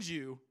offends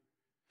you.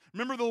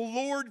 Remember, the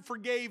Lord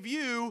forgave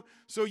you,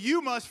 so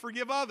you must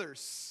forgive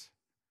others.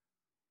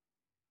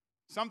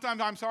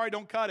 Sometimes I'm sorry,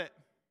 don't cut it.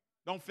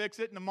 Don't fix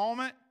it in the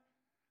moment.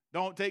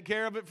 Don't take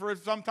care of it for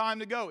some time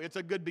to go. It's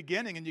a good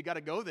beginning, and you got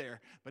to go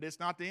there. But it's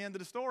not the end of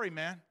the story,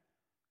 man.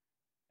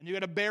 And you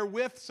got to bear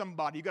with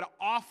somebody. You got to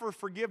offer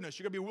forgiveness.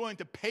 You got to be willing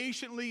to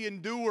patiently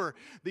endure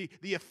the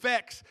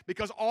effects,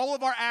 because all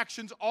of our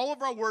actions, all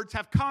of our words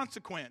have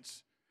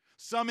consequence.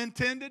 Some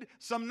intended,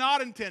 some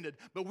not intended.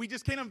 But we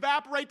just can't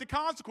evaporate the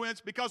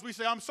consequence because we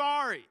say, I'm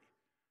sorry.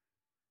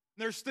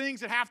 There's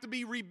things that have to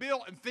be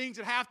rebuilt and things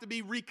that have to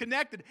be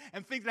reconnected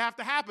and things that have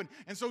to happen.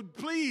 And so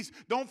please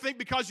don't think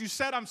because you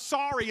said I'm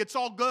sorry, it's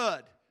all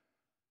good.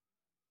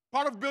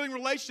 Part of building a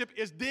relationship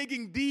is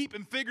digging deep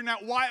and figuring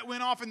out why it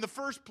went off in the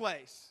first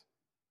place.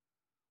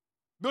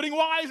 Building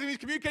wisely means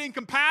communicating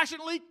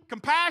compassionately.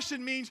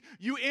 Compassion means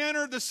you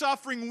enter the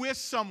suffering with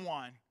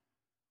someone.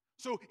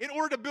 So in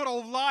order to build a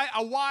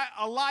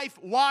life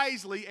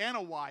wisely and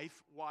a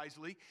wife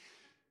wisely,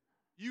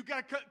 you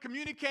got to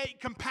communicate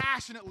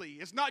compassionately.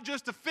 It's not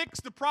just to fix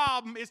the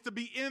problem, it's to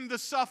be in the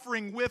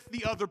suffering with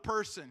the other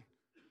person.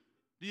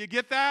 Do you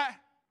get that?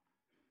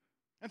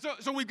 And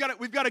so we've got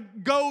to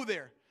go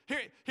there.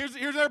 Here's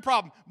another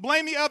problem.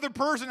 Blame the other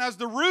person as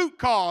the root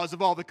cause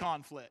of all the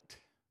conflict.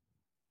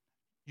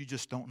 You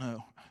just don't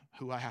know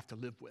who I have to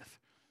live with.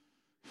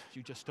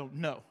 You just don't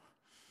know.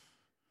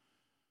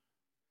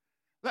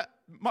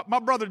 My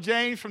brother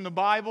James from the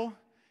Bible,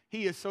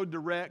 he is so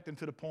direct and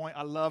to the point.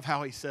 I love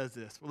how he says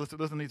this. Well, listen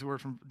to these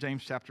words from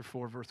James chapter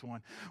 4, verse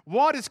 1.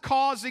 What is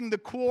causing the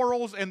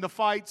quarrels and the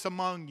fights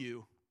among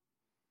you?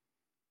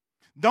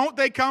 Don't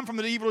they come from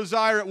the evil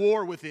desire at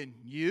war within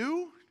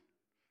you?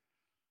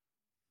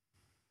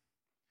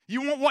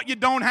 You want what you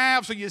don't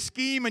have, so you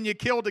scheme and you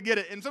kill to get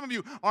it. And some of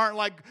you aren't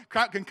like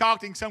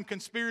concocting some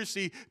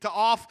conspiracy to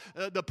off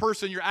the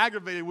person you're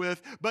aggravated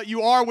with, but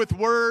you are with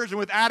words and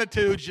with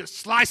attitudes just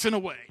slicing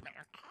away.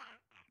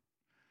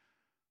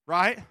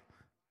 Right?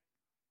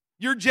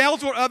 You're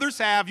jealous what others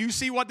have. You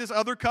see what this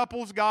other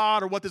couple's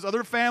got or what this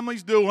other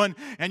family's doing,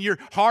 and your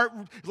heart,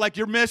 like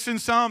you're missing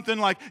something,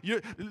 like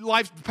your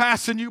life's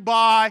passing you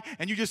by,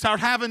 and you just start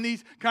having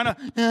these kind of,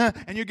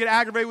 and you get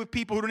aggravated with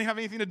people who don't even have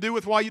anything to do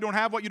with why you don't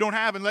have what you don't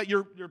have, and let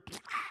you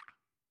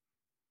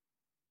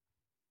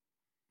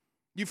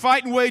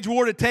fight and wage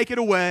war to take it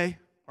away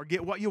or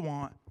get what you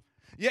want.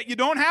 Yet you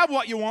don't have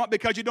what you want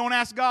because you don't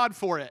ask God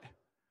for it.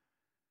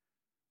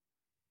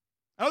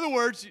 In other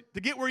words,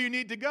 to get where you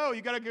need to go,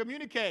 you got to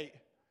communicate.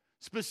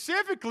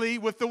 Specifically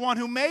with the one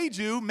who made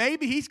you,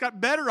 maybe he's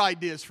got better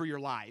ideas for your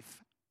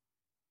life.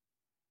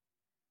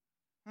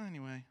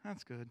 Anyway,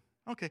 that's good.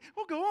 Okay,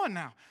 we'll go on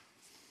now.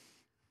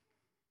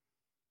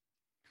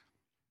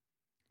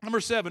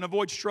 Number 7,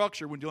 avoid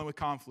structure when dealing with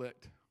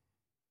conflict.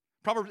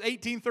 Proverbs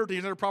 18:13, here's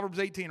another Proverbs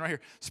 18 right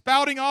here.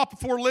 Spouting off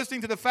before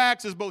listening to the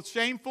facts is both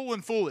shameful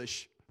and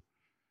foolish.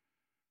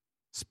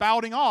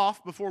 Spouting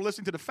off before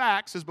listening to the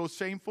facts is both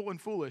shameful and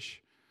foolish.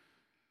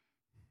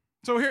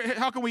 So here,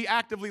 how can we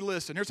actively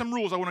listen? Here's some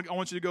rules I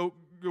want you to go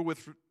through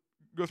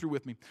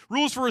with me.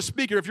 Rules for a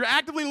speaker. If you're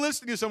actively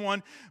listening to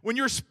someone, when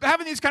you're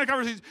having these kind of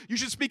conversations, you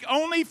should speak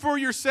only for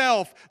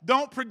yourself.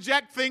 Don't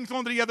project things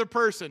onto the other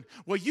person.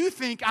 Well, you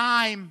think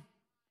and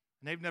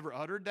they've never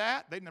uttered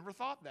that. They've never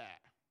thought that.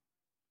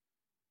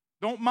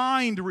 Don't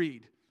mind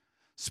read.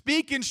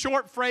 Speak in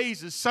short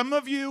phrases. Some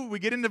of you, we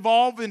get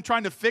involved in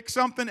trying to fix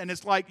something, and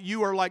it's like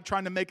you are like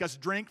trying to make us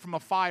drink from a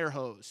fire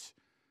hose.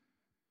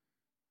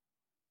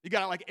 You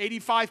got like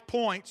 85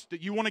 points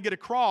that you want to get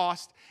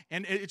across,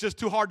 and it's just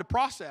too hard to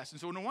process.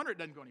 And so no wonder it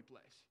doesn't go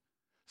anyplace.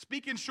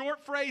 Speak in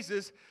short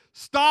phrases.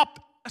 Stop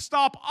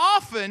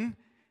often,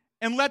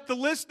 and let the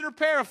listener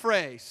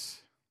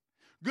paraphrase.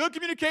 Good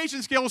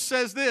communication skills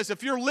says this.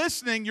 If you're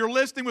listening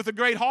with a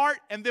great heart,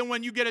 and then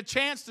when you get a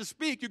chance to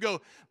speak, you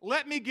go,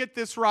 let me get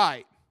this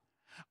right.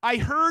 I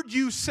heard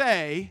you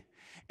say,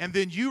 and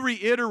then you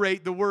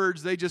reiterate the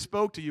words they just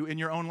spoke to you in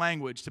your own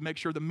language to make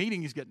sure the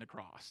meaning is getting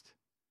across.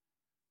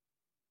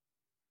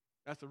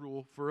 That's the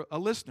rule for a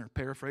listener.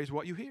 Paraphrase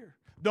what you hear.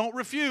 Don't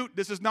refute.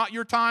 This is not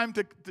your time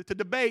to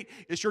debate.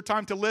 It's your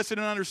time to listen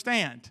and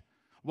understand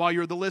while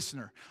you're the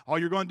listener. All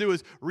you're going to do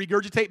is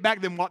regurgitate back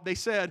to them what they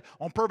said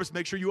on purpose.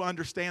 Make sure you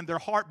understand their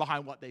heart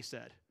behind what they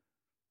said.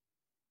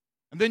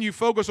 And then you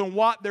focus on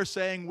what they're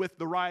saying with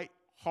the right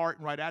heart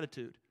and right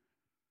attitude.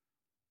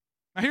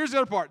 Now here's the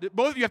other part.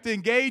 Both of you have to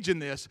engage in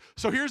this.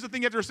 So here's the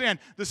thing you have to understand.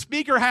 The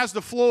speaker has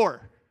the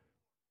floor.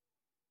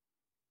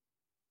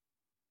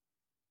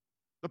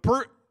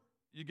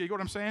 You get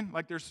what I'm saying?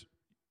 Like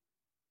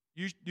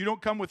you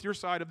don't come with your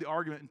side of the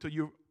argument until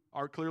you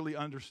are clearly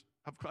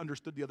have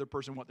understood the other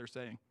person, what they're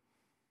saying.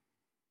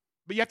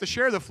 But you have to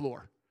share the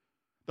floor.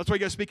 That's why you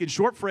got to speak in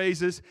short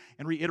phrases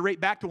and reiterate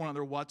back to one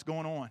another what's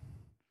going on.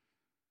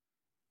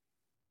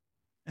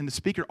 And the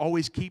speaker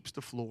always keeps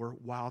the floor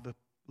while the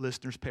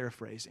listener's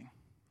paraphrasing.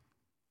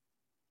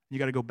 You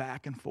got to go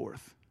back and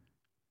forth.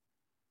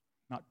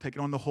 Not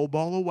taking on the whole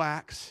ball of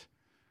wax.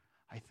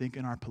 I think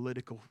in our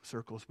political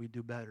circles we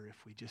do better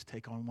if we just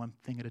take on one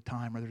thing at a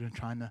time rather than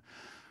trying to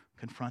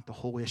confront the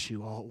whole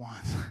issue all at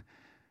once.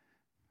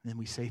 Then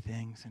we say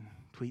things and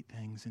tweet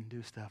things and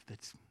do stuff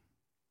that's,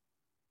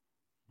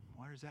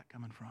 where is that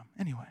coming from?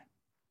 Anyway,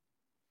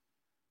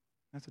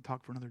 that's a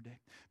talk for another day.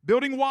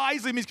 Building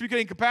wisely means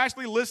communicating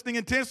compassionately, listening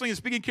intensely, and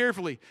speaking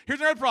carefully.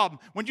 Here's another problem.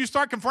 When you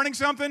start confronting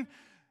something,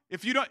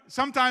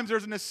 sometimes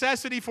there's a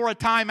necessity for a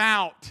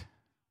timeout.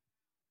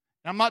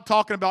 And I'm not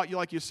talking about you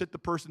like you sit the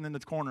person in the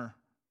corner.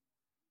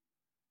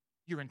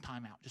 You're in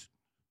timeout.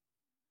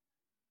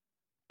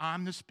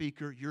 I'm the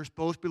speaker. You're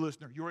supposed to be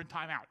listener. You're in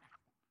timeout.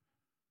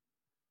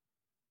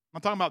 I'm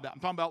not talking about that. I'm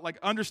talking about like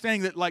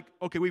understanding that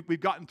okay, we've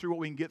gotten through what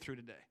we can get through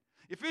today.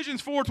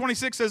 Ephesians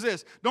 4:26 says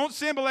this, don't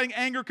sin by letting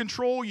anger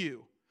control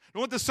you.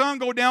 Don't let the sun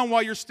go down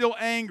while you're still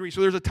angry.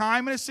 So there's a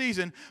time and a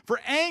season for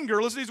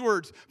anger. Listen to these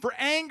words. For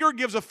anger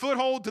gives a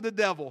foothold to the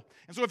devil.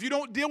 And so if you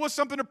don't deal with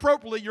something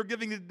appropriately, you're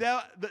giving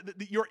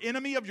your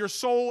enemy of your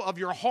soul, of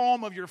your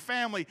home, of your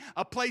family,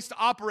 a place to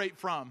operate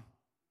from.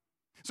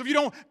 So if you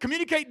don't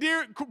communicate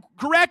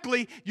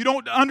correctly, you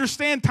don't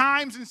understand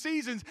times and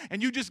seasons,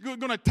 and you're just going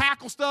to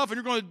tackle stuff, and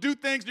you're going to do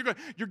things,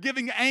 you're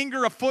giving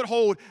anger a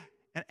foothold.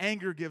 And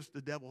anger gives the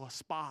devil a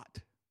spot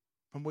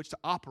from which to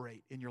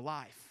operate in your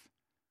life.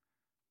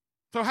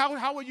 So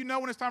how will you know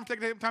when it's time to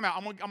take time out?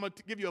 I'm going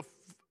to give you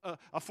a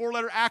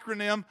 4-letter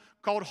acronym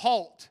called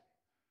HALT.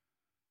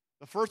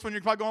 The first one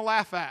you're probably going to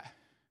laugh at.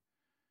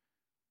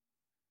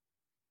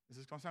 This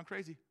is going to sound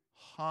crazy.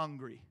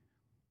 Hungry.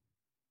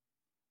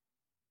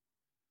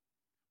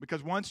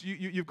 Because once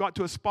you've got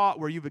to a spot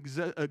where you've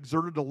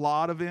exerted a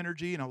lot of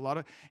energy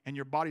and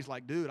your body's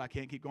like, dude, I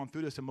can't keep going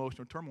through this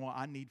emotional turmoil.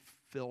 I need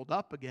filled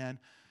up again.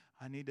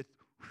 I need to.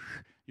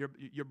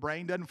 Your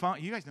brain doesn't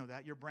function. You guys know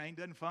that your brain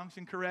doesn't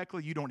function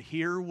correctly. You don't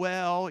hear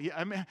well.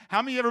 I mean,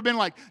 how many of you ever been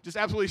like just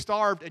absolutely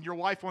starved and your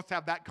wife wants to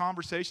have that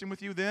conversation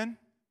with you then?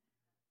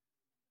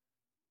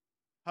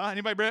 Huh?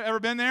 Anybody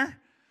ever been there?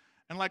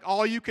 And like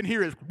all you can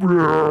hear is,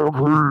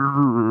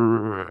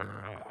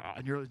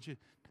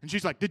 and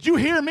she's like, did you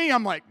hear me?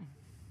 I'm like,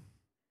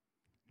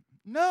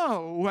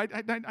 no.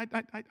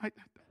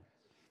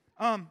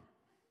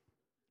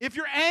 If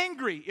you're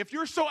angry, if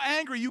you're so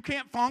angry you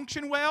can't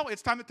function well,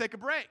 it's time to take a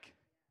break.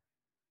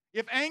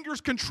 If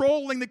anger's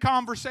controlling the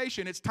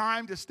conversation, it's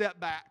time to step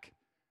back.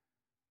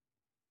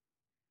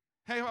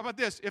 Hey, how about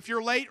this? If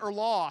you're late or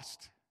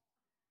lost,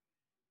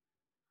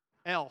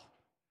 L.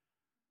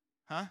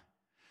 Huh?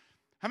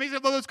 How many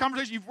of those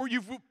conversations where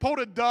you've pulled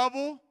a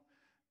double,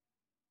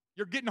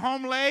 you're getting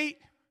home late,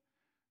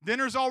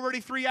 dinner's already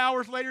 3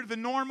 hours later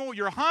than normal,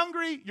 you're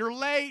hungry, you're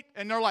late,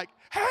 and they're like,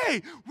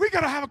 hey, we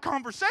got to have a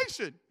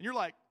conversation. And you're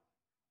like,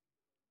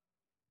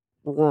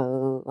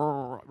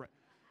 right.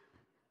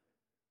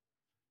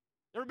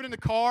 Ever been in the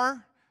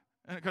car?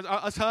 Because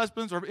us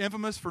husbands are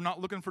infamous for not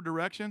looking for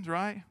directions,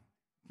 right?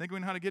 Thinking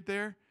we know how to get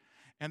there.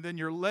 And then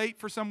you're late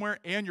for somewhere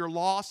and you're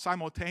lost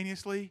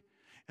simultaneously.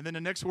 And then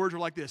the next words are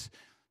like this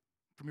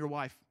from your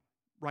wife,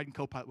 riding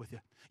co-pilot with you.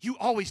 You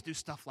always do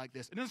stuff like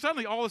this. And then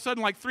suddenly, all of a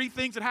sudden, like 3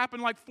 things that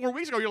happened like 4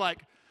 weeks ago, you're like,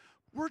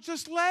 we're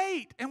just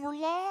late and we're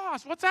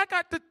lost. What's that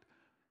got to...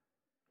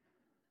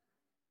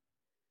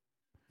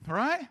 All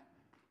right?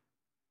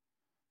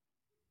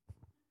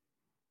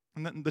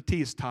 And then the T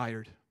is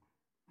tired.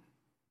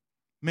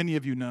 Many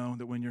of you know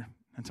that when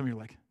and some of you are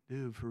like,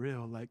 dude, for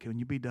real, like, can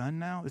you be done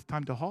now? It's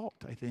time to halt,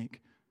 I think.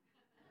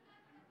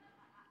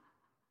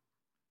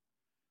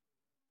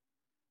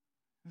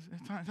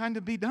 It's time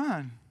to be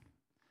done.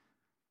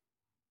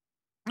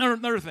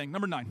 Another thing,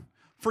 number 9.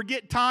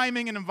 Forget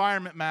timing and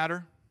environment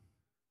matter.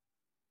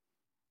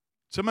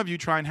 Some of you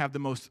try and have the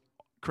most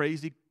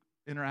crazy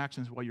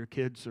interactions while your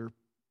kids are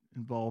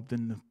involved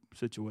in the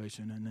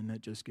situation, and then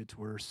it just gets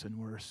worse and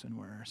worse and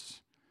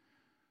worse.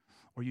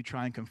 Or you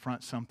try and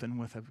confront something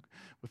with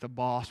a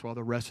boss while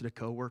the rest of the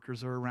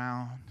coworkers are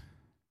around.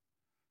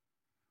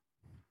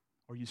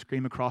 Or you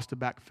scream across the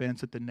back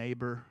fence at the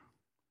neighbor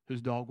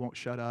whose dog won't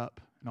shut up,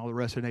 and all the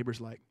rest of the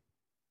neighbors like.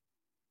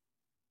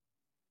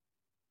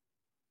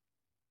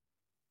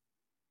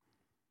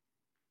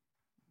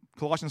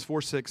 Colossians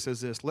 4:6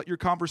 says this, let your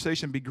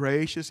conversation be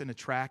gracious and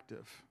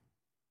attractive,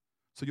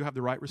 so you'll have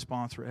the right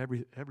response for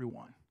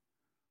everyone.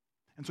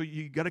 And so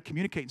you got to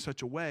communicate in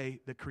such a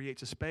way that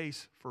creates a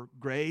space for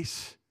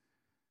grace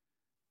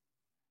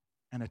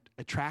and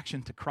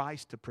attraction to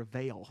Christ to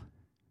prevail.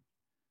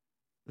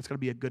 It's got to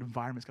be a good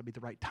environment. It's got to be the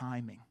right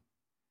timing.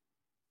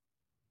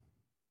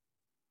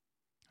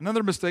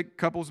 Another mistake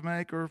couples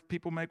make or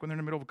people make when they're in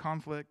the middle of a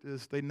conflict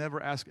is they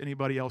never ask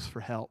anybody else for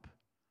help.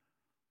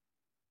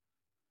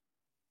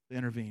 They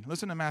intervene.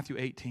 Listen to Matthew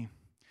 18.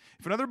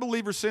 If another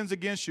believer sins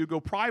against you,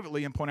 go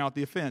privately and point out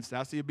the offense.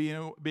 That's the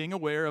being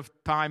aware of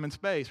time and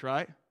space,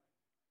 right?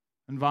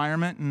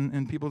 Environment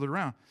and people that are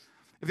around.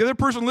 If the other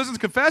person listens,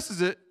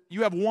 confesses it,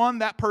 you have won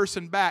that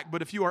person back.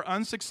 But if you are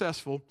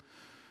unsuccessful,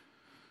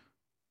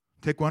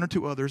 take 1 or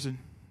 2 others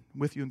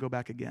with you and go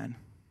back again.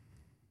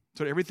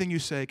 So everything you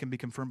say can be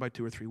confirmed by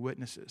 2 or 3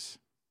 witnesses.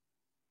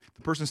 If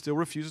the person still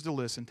refuses to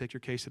listen, take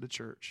your case to the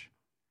church.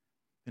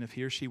 And if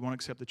he or she won't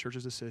accept the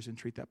church's decision,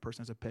 treat that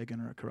person as a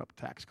pagan or a corrupt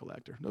tax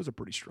collector. Those are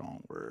pretty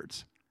strong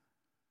words.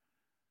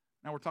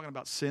 Now we're talking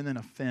about sin and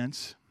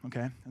offense,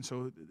 okay? And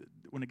so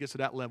when it gets to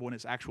that level, when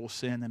it's actual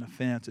sin and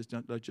offense, it's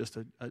not just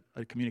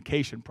a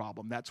communication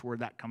problem. That's where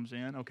that comes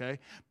in, okay?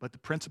 But the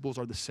principles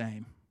are the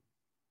same.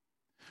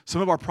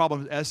 Some of our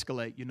problems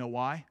escalate. You know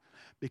why?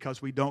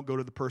 Because we don't go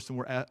to the person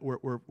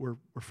we're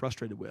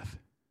frustrated with.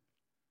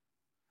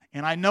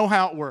 And I know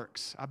how it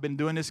works. I've been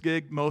doing this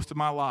gig most of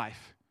my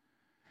life.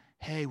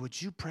 Hey,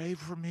 would you pray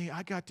for me?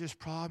 I got this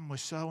problem with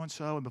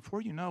so-and-so. And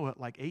before you know it,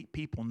 like 8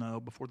 people know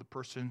before the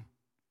person.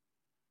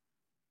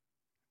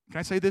 Can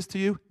I say this to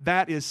you?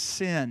 That is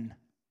sin.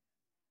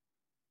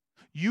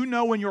 You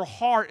know in your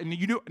heart, and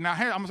you do. Now,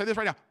 here, I'm going to say this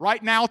right now.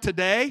 Right now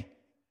today,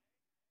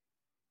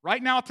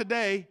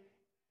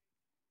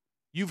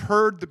 you've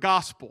heard the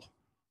gospel.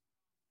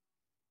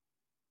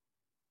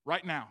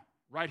 Right now,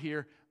 right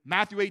here,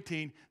 Matthew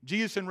 18,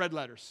 Jesus in red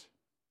letters.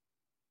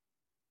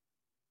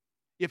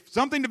 If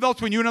something develops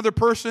between you and another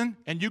person,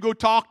 and you go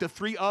talk to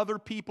 3 other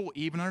people,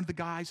 even under the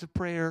guise of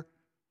prayer,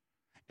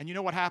 and you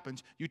know what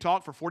happens? You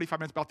talk for 45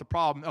 minutes about the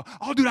problem.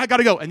 Oh dude, I got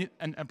to go.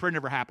 And prayer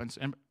never happens.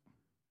 And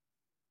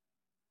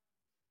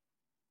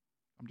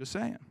I'm just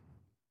saying.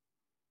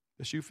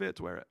 The shoe fits,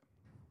 wear it.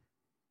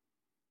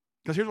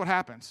 Because here's what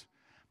happens.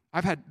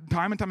 I've had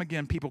time and time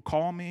again people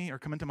call me or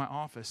come into my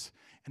office,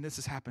 and this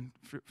has happened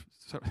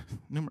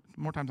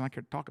more times than I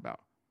care to talk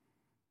about.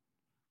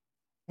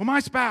 Well,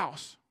 my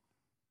spouse.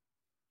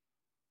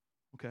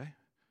 Okay.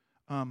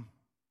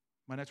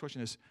 My next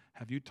question is,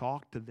 have you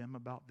talked to them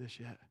about this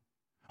yet?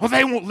 Oh,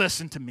 they won't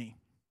listen to me.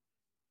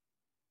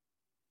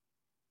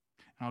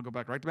 And I'll go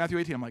back right to Matthew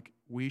 18. I'm like,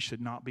 we should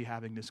not be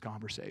having this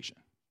conversation.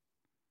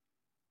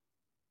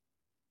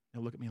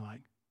 They'll look at me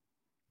like.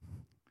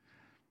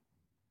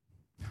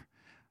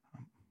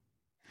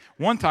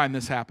 One time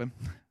this happened.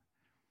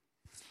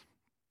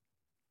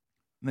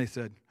 And they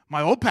said,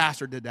 my old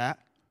pastor did that.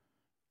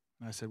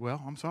 And I said,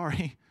 well, I'm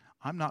sorry.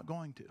 I'm not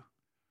going to.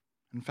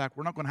 In fact,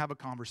 we're not going to have a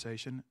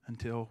conversation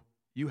until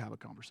you have a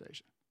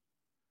conversation.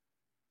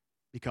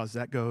 Because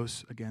that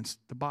goes against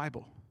the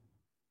Bible.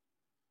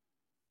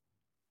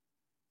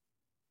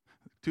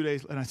 2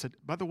 days, and I said,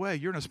 by the way,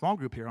 you're in a small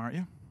group here, aren't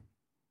you?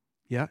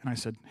 Yeah. And I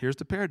said, here's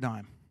the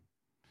paradigm.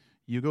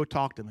 You go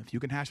talk to them. If you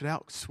can hash it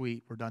out,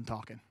 sweet, we're done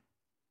talking.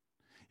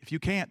 If you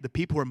can't, the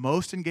people who are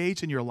most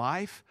engaged in your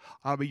life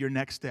ought to be your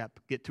next step.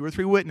 Get 2 or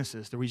 3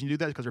 witnesses. The reason you do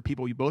that is because they're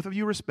people both of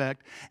you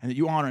respect and that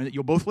you honor and that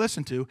you'll both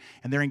listen to,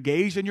 and they're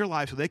engaged in your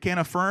life so they can't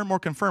affirm or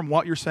confirm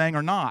what you're saying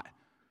or not.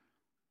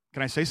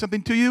 Can I say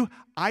something to you?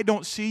 I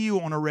don't see you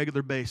on a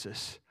regular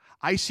basis.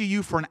 I see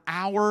you for an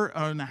hour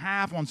and a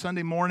half on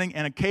Sunday morning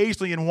and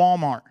occasionally in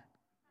Walmart.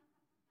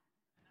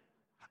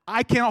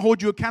 I cannot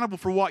hold you accountable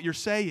for what you're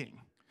saying.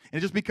 And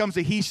it just becomes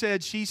a he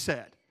said, she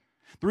said.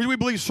 The reason we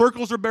believe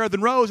circles are better than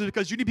rows is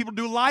because you need people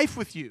to do life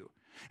with you.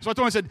 So I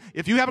told him, I said,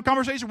 if you have a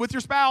conversation with your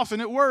spouse and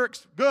it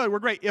works, good, we're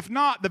great. If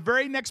not, the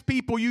very next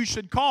people you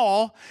should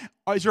call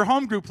is your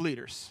home group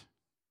leaders.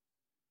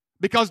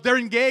 Because they're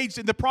engaged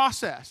in the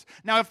process.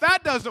 Now, if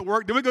that doesn't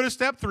work, then we go to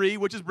step 3,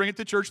 which is bring it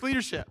to church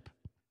leadership.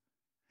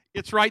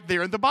 It's right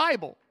there in the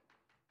Bible.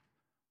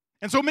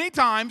 And so many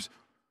times,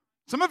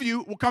 some of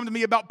you will come to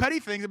me about petty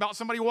things about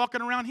somebody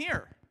walking around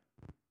here.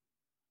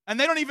 And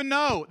they don't even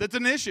know that's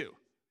an issue.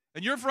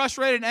 And you're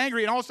frustrated and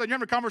angry, and all of a sudden you're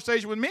having a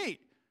conversation with me.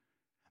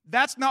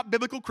 That's not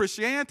biblical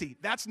Christianity.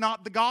 That's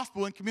not the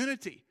gospel in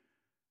community.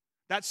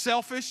 That's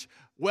selfish,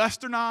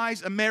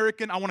 westernized,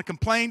 American. I want to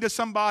complain to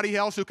somebody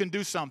else who can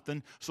do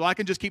something so I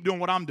can just keep doing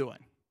what I'm doing.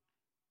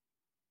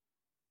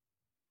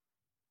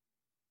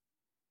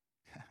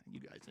 You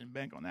guys didn't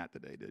bank on that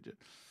today, did you?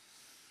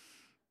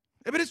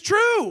 But it's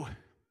true.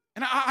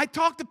 And I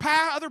talk to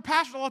other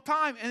pastors all the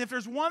time, and if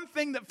there's one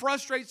thing that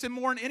frustrates them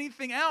more than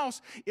anything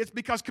else, it's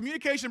because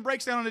communication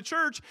breaks down in the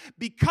church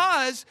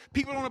because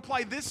people don't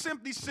apply these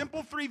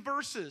simple 3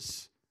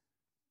 verses.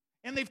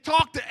 And they've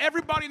talked to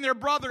everybody and their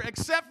brother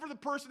except for the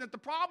person that the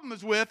problem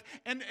is with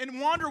and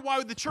wonder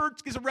why the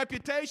church gets a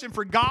reputation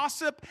for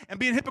gossip and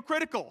being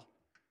hypocritical.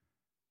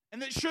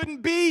 And it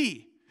shouldn't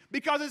be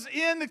because it's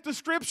in the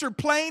Scripture,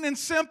 plain and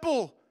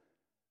simple.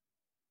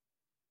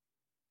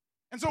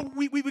 And so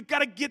we've got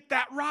to get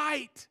that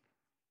right.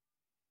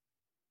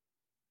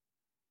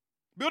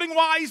 Building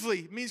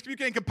wisely means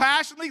communicating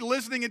compassionately,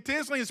 listening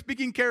intensely, and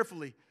speaking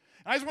carefully.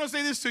 And I just want to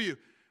say this to you.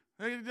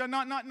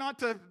 Not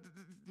to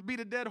beat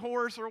a dead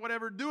horse or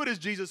whatever. Do it as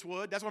Jesus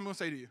would. That's what I'm going to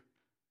say to you.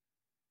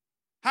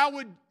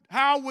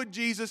 How would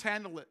Jesus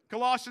handle it?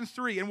 Colossians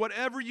 3, and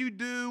whatever you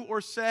do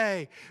or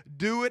say,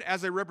 do it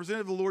as a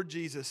representative of the Lord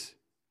Jesus,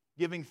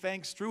 giving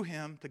thanks through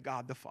him to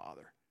God the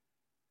Father.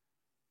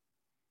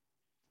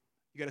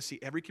 You got to see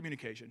every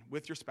communication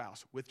with your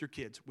spouse, with your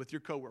kids, with your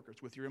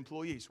coworkers, with your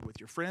employees, with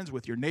your friends,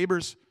 with your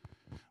neighbors,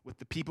 with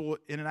the people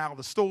in and out of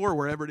the store,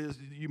 wherever it is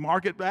you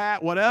market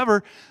at,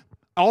 whatever.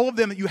 All of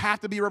them, you have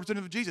to be a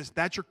representative of Jesus.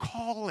 That's your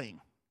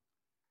calling.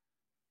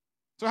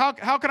 So how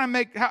can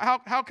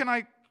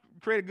I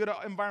create a good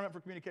environment for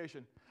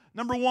communication?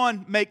 Number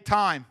 1, make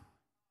time.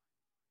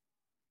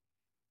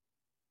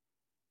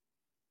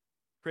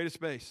 Create a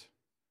space.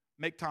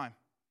 Make time.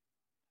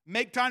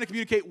 Make time to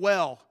communicate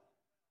well.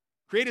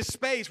 Create a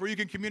space where you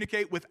can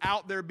communicate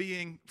without there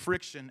being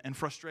friction and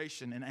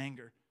frustration and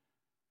anger.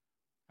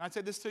 Can I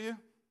say this to you?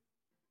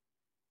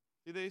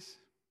 See these?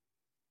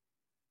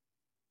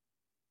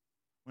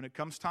 When it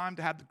comes time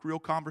to have the real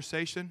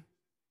conversation,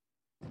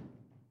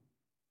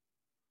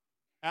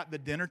 at the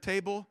dinner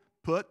table,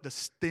 put the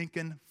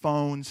stinking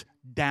phones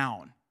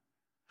down.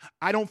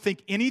 I don't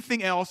think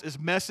anything else is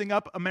messing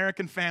up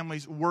American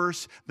families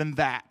worse than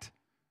that.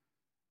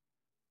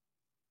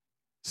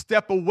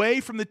 Step away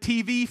from the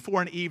TV for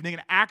an evening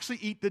and actually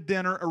eat the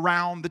dinner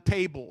around the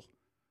table.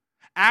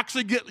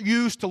 Actually get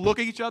used to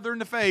looking each other in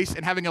the face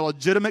and having a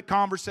legitimate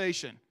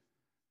conversation.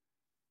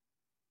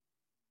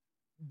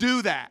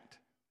 Do that.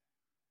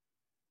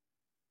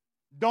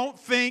 Don't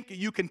think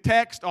you can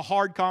text a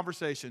hard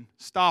conversation.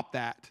 Stop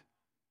that.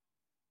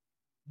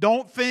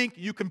 Don't think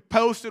you can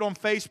post it on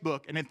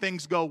Facebook and then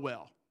things go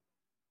well.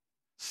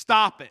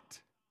 Stop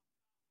it.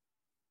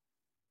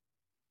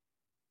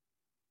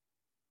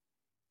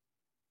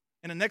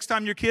 And the next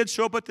time your kids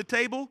show up at the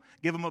table,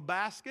 give them a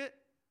basket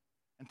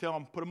and tell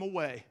them, put them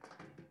away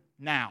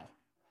now.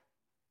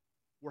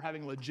 We're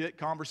having a legit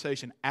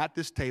conversation at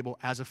this table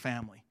as a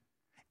family.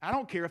 I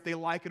don't care if they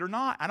like it or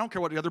not. I don't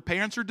care what the other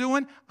parents are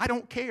doing. I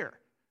don't care.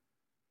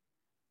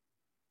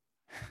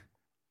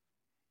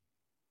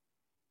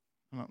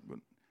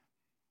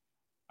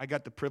 I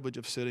got the privilege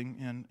of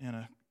sitting in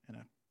a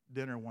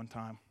dinner one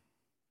time.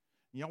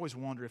 You always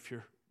wonder if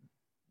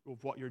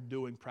what you're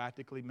doing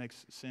practically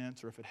makes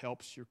sense or if it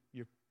helps your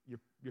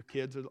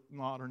kids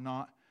or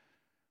not.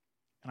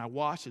 And I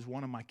watched as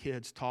one of my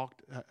kids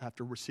talked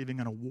after receiving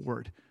an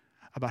award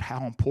about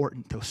how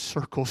important those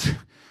circles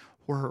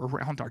were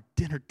around our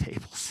dinner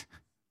tables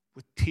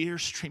with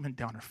tears streaming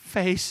down her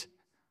face.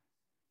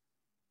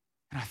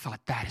 And I thought,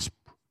 that is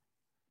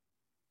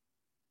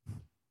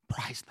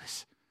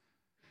priceless.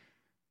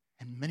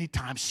 And many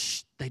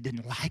times they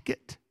didn't like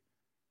it.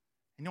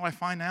 You know what I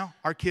find now?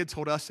 Our kids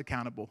hold us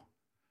accountable.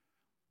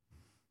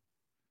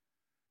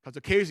 Because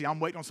occasionally I'm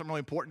waiting on something really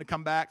important to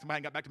come back. Somebody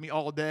ain't got back to me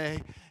all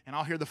day. And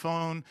I'll hear the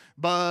phone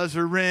buzz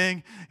or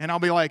ring. And I'll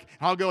be like,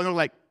 I'll go and they're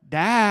like,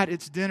 Dad,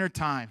 it's dinner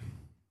time.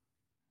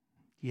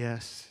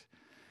 Yes.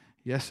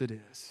 Yes, it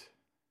is.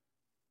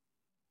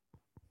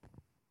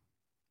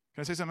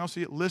 Can I say something else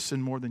to you?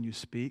 Listen more than you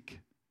speak.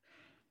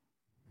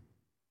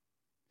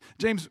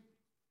 James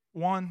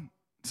 1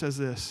 says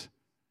this: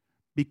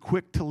 be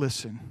quick to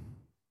listen,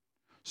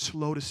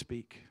 slow to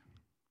speak,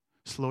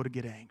 slow to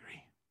get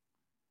angry.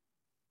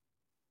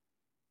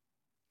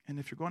 And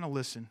if you're going to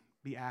listen,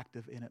 be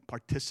active in it.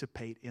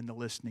 Participate in the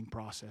listening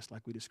process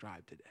like we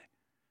described today.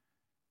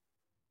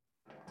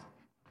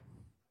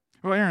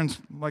 Well, Aaron's,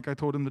 like I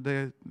told him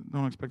today, I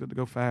don't expect it to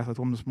go fast. I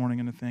told him this morning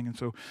in the thing, and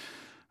so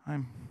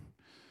I'm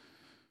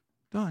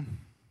done.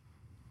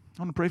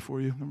 I want to pray for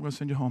you, then we're going to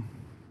send you home.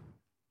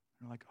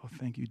 You're like, oh,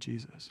 thank you,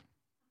 Jesus.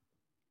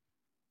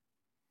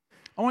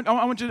 I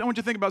want you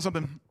to think about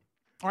something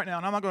right now,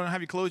 and I'm not going to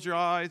have you close your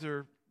eyes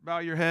or bow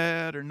your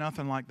head or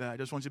nothing like that. I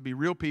just want you to be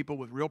real people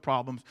with real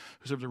problems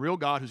who serve a real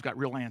God who's got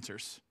real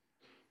answers.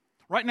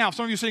 Right now, if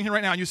some of you are sitting here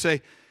right now and you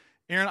say,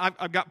 Aaron,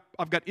 I've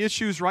got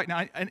issues right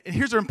now. And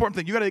here's the important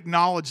thing. You got to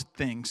acknowledge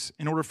things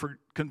in order for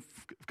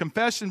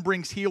confession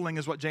brings healing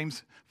is what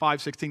James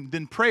 5:16.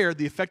 Then prayer,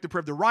 the effective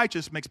prayer of the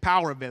righteous, makes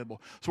power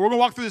available. So we're going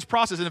to walk through this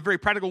process in a very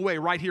practical way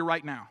right here,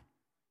 right now.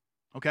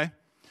 Okay?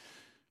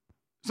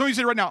 Some of you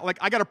say right now, like,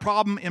 I got a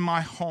problem in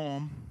my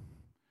home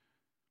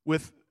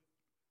with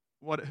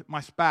my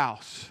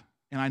spouse,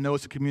 and I know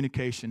it's a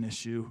communication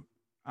issue.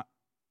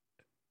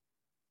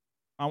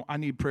 I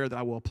need prayer that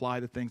I will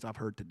apply the things I've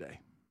heard today.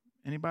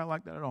 Anybody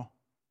like that at all?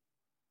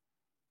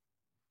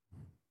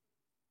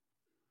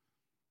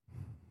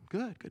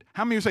 Good.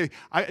 How many of you say,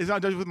 it's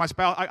not just with my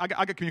spouse, I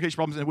got communication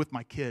problems and with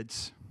my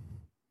kids?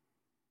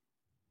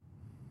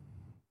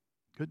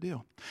 Good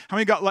deal. How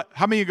many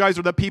of you guys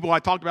are the people I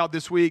talked about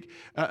this week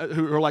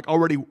who are like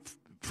already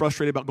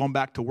frustrated about going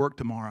back to work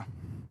tomorrow?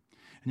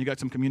 And you got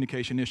some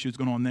communication issues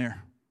going on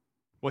there.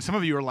 Well, some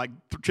of you are like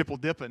triple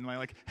dipping,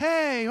 like,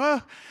 hey,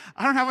 well,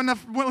 I don't have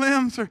enough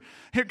limbs. Or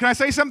here, can I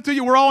say something to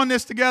you? We're all in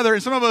this together.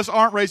 And some of us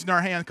aren't raising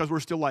our hand because we're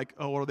still like,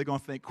 oh, what are they going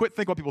to think? Quit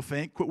thinking what people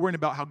think. Quit worrying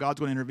about how God's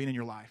going to intervene in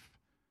your life.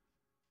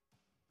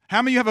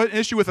 How many of you have an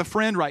issue with a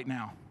friend right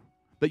now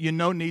that you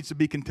know needs to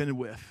be contended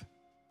with?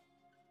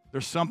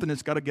 There's something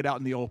that's got to get out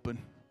in the open.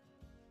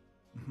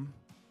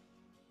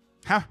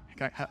 Can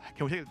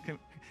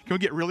we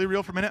get really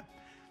real for a minute?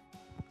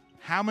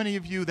 How many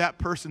of you, that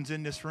person's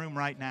in this room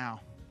right now?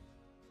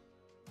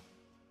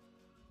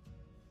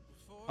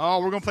 Oh,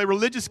 we're going to play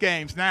religious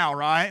games now,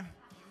 right?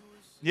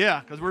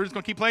 Yeah, because we're just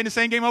going to keep playing the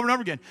same game over and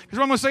over again. Here's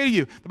what I'm going to say to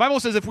you. The Bible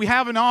says if we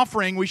have an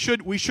offering, we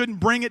shouldn't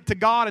bring it to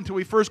God until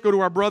we first go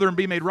to our brother and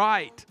be made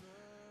right.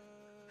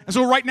 And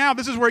so right now,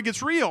 this is where it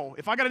gets real.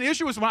 If I got an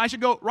issue with someone, I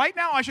should go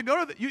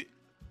to the...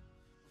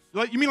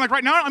 You mean like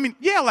right now? I mean,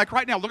 yeah, like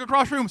right now. Look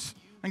across rooms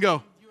and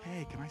go,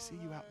 hey, can I see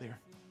you out there?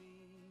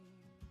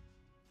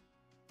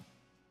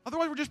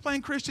 Otherwise, we're just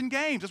playing Christian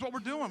games. That's what we're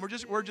doing.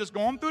 We're just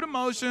going through the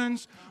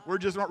motions. We're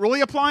just not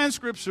really applying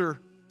Scripture.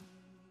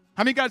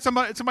 How many got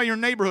somebody in your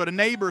neighborhood, a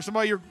neighbor,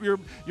 somebody you're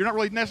not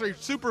really necessarily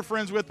super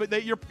friends with,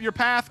 but your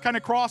path kind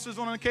of crosses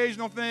on an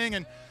occasional thing,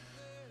 and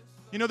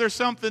you know there's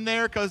something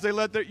there because they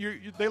let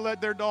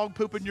their dog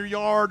poop in your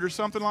yard or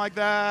something like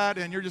that,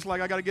 and you're just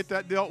like, I got to get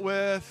that dealt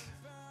with.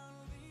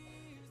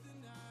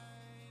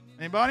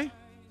 Anybody?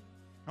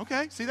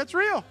 Okay, see, that's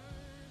real.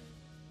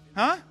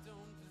 Huh?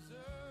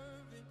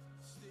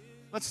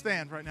 Let's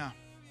stand right now.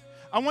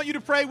 I want you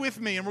to pray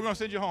with me, and we're going to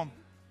send you home.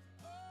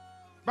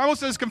 The Bible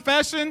says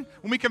confession,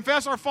 when we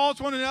confess our faults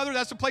to one another,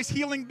 that's the place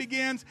healing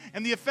begins,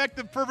 and the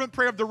effective, fervent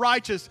prayer of the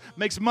righteous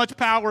makes much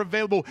power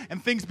available,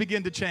 and things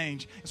begin to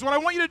change. So what I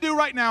want you to do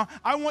right now,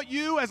 I want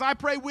you, as I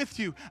pray with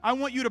you, I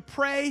want you to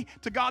pray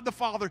to God the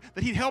Father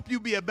that He'd help you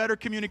be a better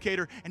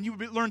communicator, and you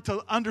would learn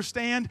to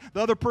understand the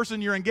other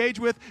person you're engaged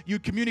with.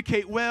 You'd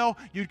communicate well.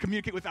 You'd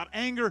communicate without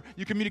anger.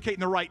 You communicate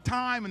in the right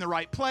time, in the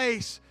right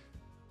place,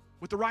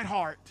 with the right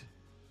heart,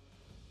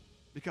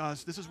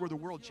 because this is where the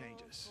world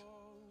changes.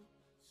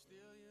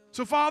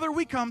 So, Father,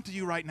 we come to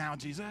you right now,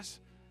 Jesus.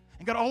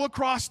 And God, all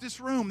across this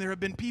room, there have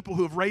been people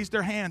who have raised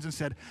their hands and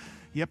said,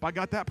 yep, I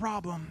got that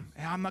problem.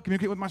 I'm not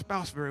communicating with my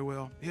spouse very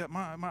well. Yep,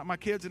 my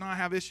kids and I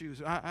have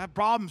issues. I have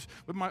problems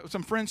with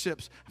some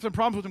friendships. I have some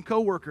problems with some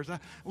coworkers.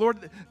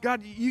 Lord,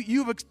 God,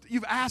 you've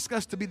asked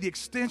us to be the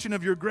extension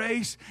of your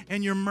grace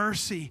and your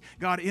mercy,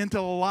 God, into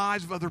the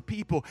lives of other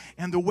people.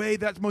 And the way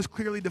that's most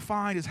clearly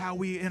defined is how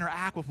we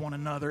interact with one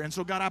another. And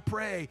so, God, I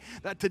pray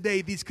that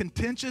today these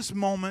contentious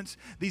moments,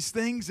 these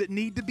things that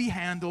need to be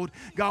handled,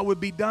 God, would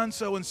be done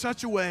so in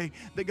such a way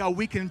that, God,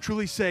 we can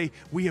truly say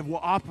we will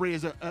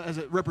operate as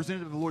a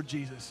representative of the Lord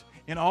Jesus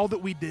in all that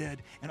we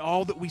did and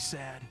all that we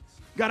said.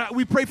 God,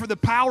 we pray for the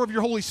power of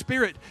your Holy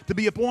Spirit to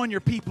be upon your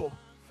people.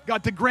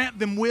 God, to grant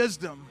them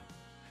wisdom,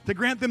 to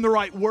grant them the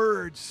right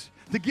words,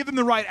 to give them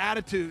the right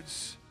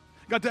attitudes.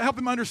 God, to help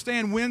them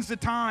understand when's the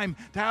time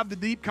to have the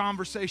deep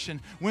conversation,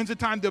 when's the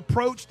time to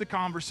approach the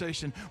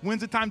conversation,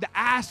 when's the time to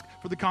ask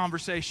for the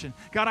conversation.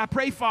 God, I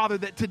pray, Father,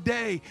 that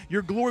today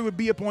your glory would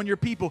be upon your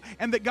people,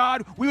 and that,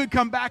 God, we would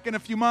come back in a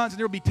few months and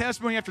there would be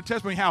testimony after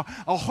testimony how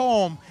a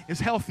home is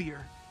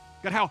healthier.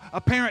 God, how a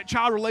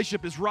parent-child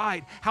relationship is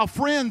right, how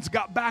friends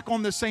got back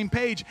on the same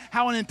page,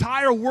 how an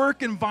entire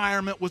work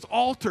environment was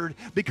altered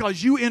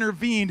because you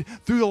intervened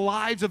through the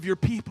lives of your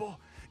people,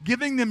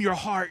 giving them your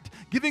heart,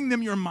 giving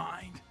them your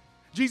mind.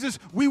 Jesus,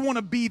 we want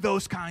to be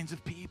those kinds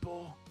of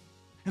people.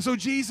 And so,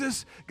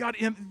 Jesus, God,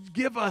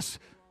 give us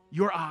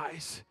your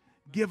eyes,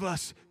 give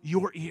us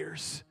your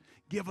ears,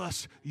 give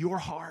us your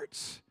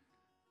hearts.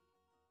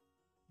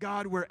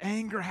 God, where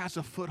anger has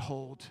a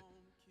foothold,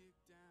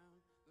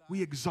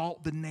 we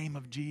exalt the name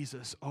of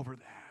Jesus over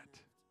that.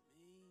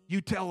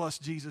 You tell us,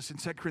 Jesus, in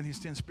 2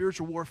 Corinthians 10,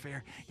 spiritual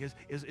warfare is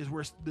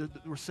where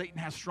Satan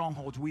has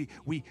strongholds. We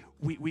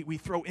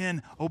throw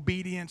in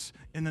obedience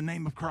in the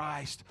name of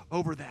Christ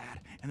over that,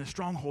 and the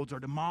strongholds are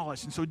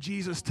demolished. And so,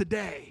 Jesus,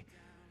 today,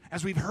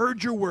 as we've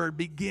heard your word,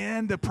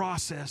 begin the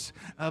process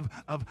of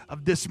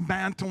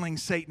dismantling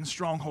Satan's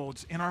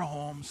strongholds in our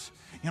homes,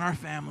 in our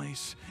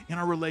families, in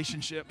our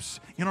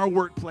relationships, in our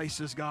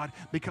workplaces, God,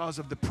 because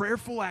of the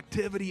prayerful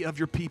activity of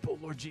your people,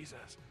 Lord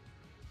Jesus.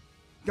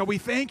 God, we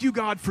thank you,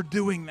 God, for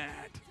doing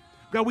that.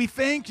 God, we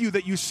thank you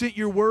that you sent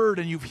your word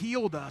and you've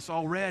healed us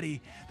already.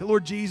 That,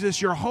 Lord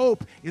Jesus, your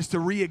hope is to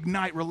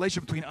reignite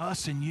relationship between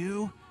us and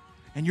you.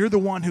 And you're the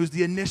one who's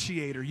the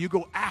initiator. You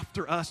go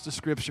after us, the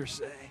scriptures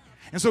say.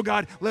 And so,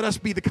 God, let us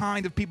be the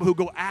kind of people who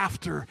go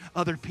after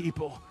other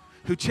people,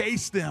 who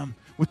chase them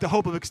with the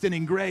hope of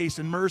extending grace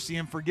and mercy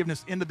and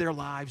forgiveness into their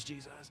lives,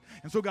 Jesus.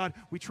 And so, God,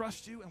 we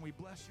trust you and we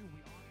bless you.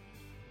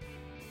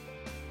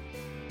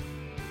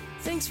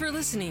 Thanks for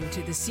listening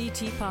to the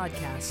CT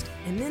Podcast,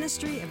 a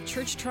ministry of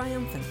Church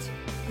Triumphant.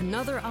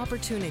 Another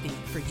opportunity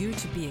for you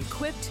to be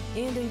equipped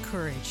and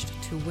encouraged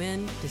to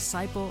win,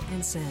 disciple,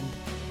 and send.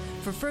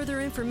 For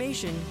further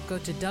information, go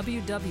to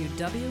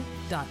www.churcht.org.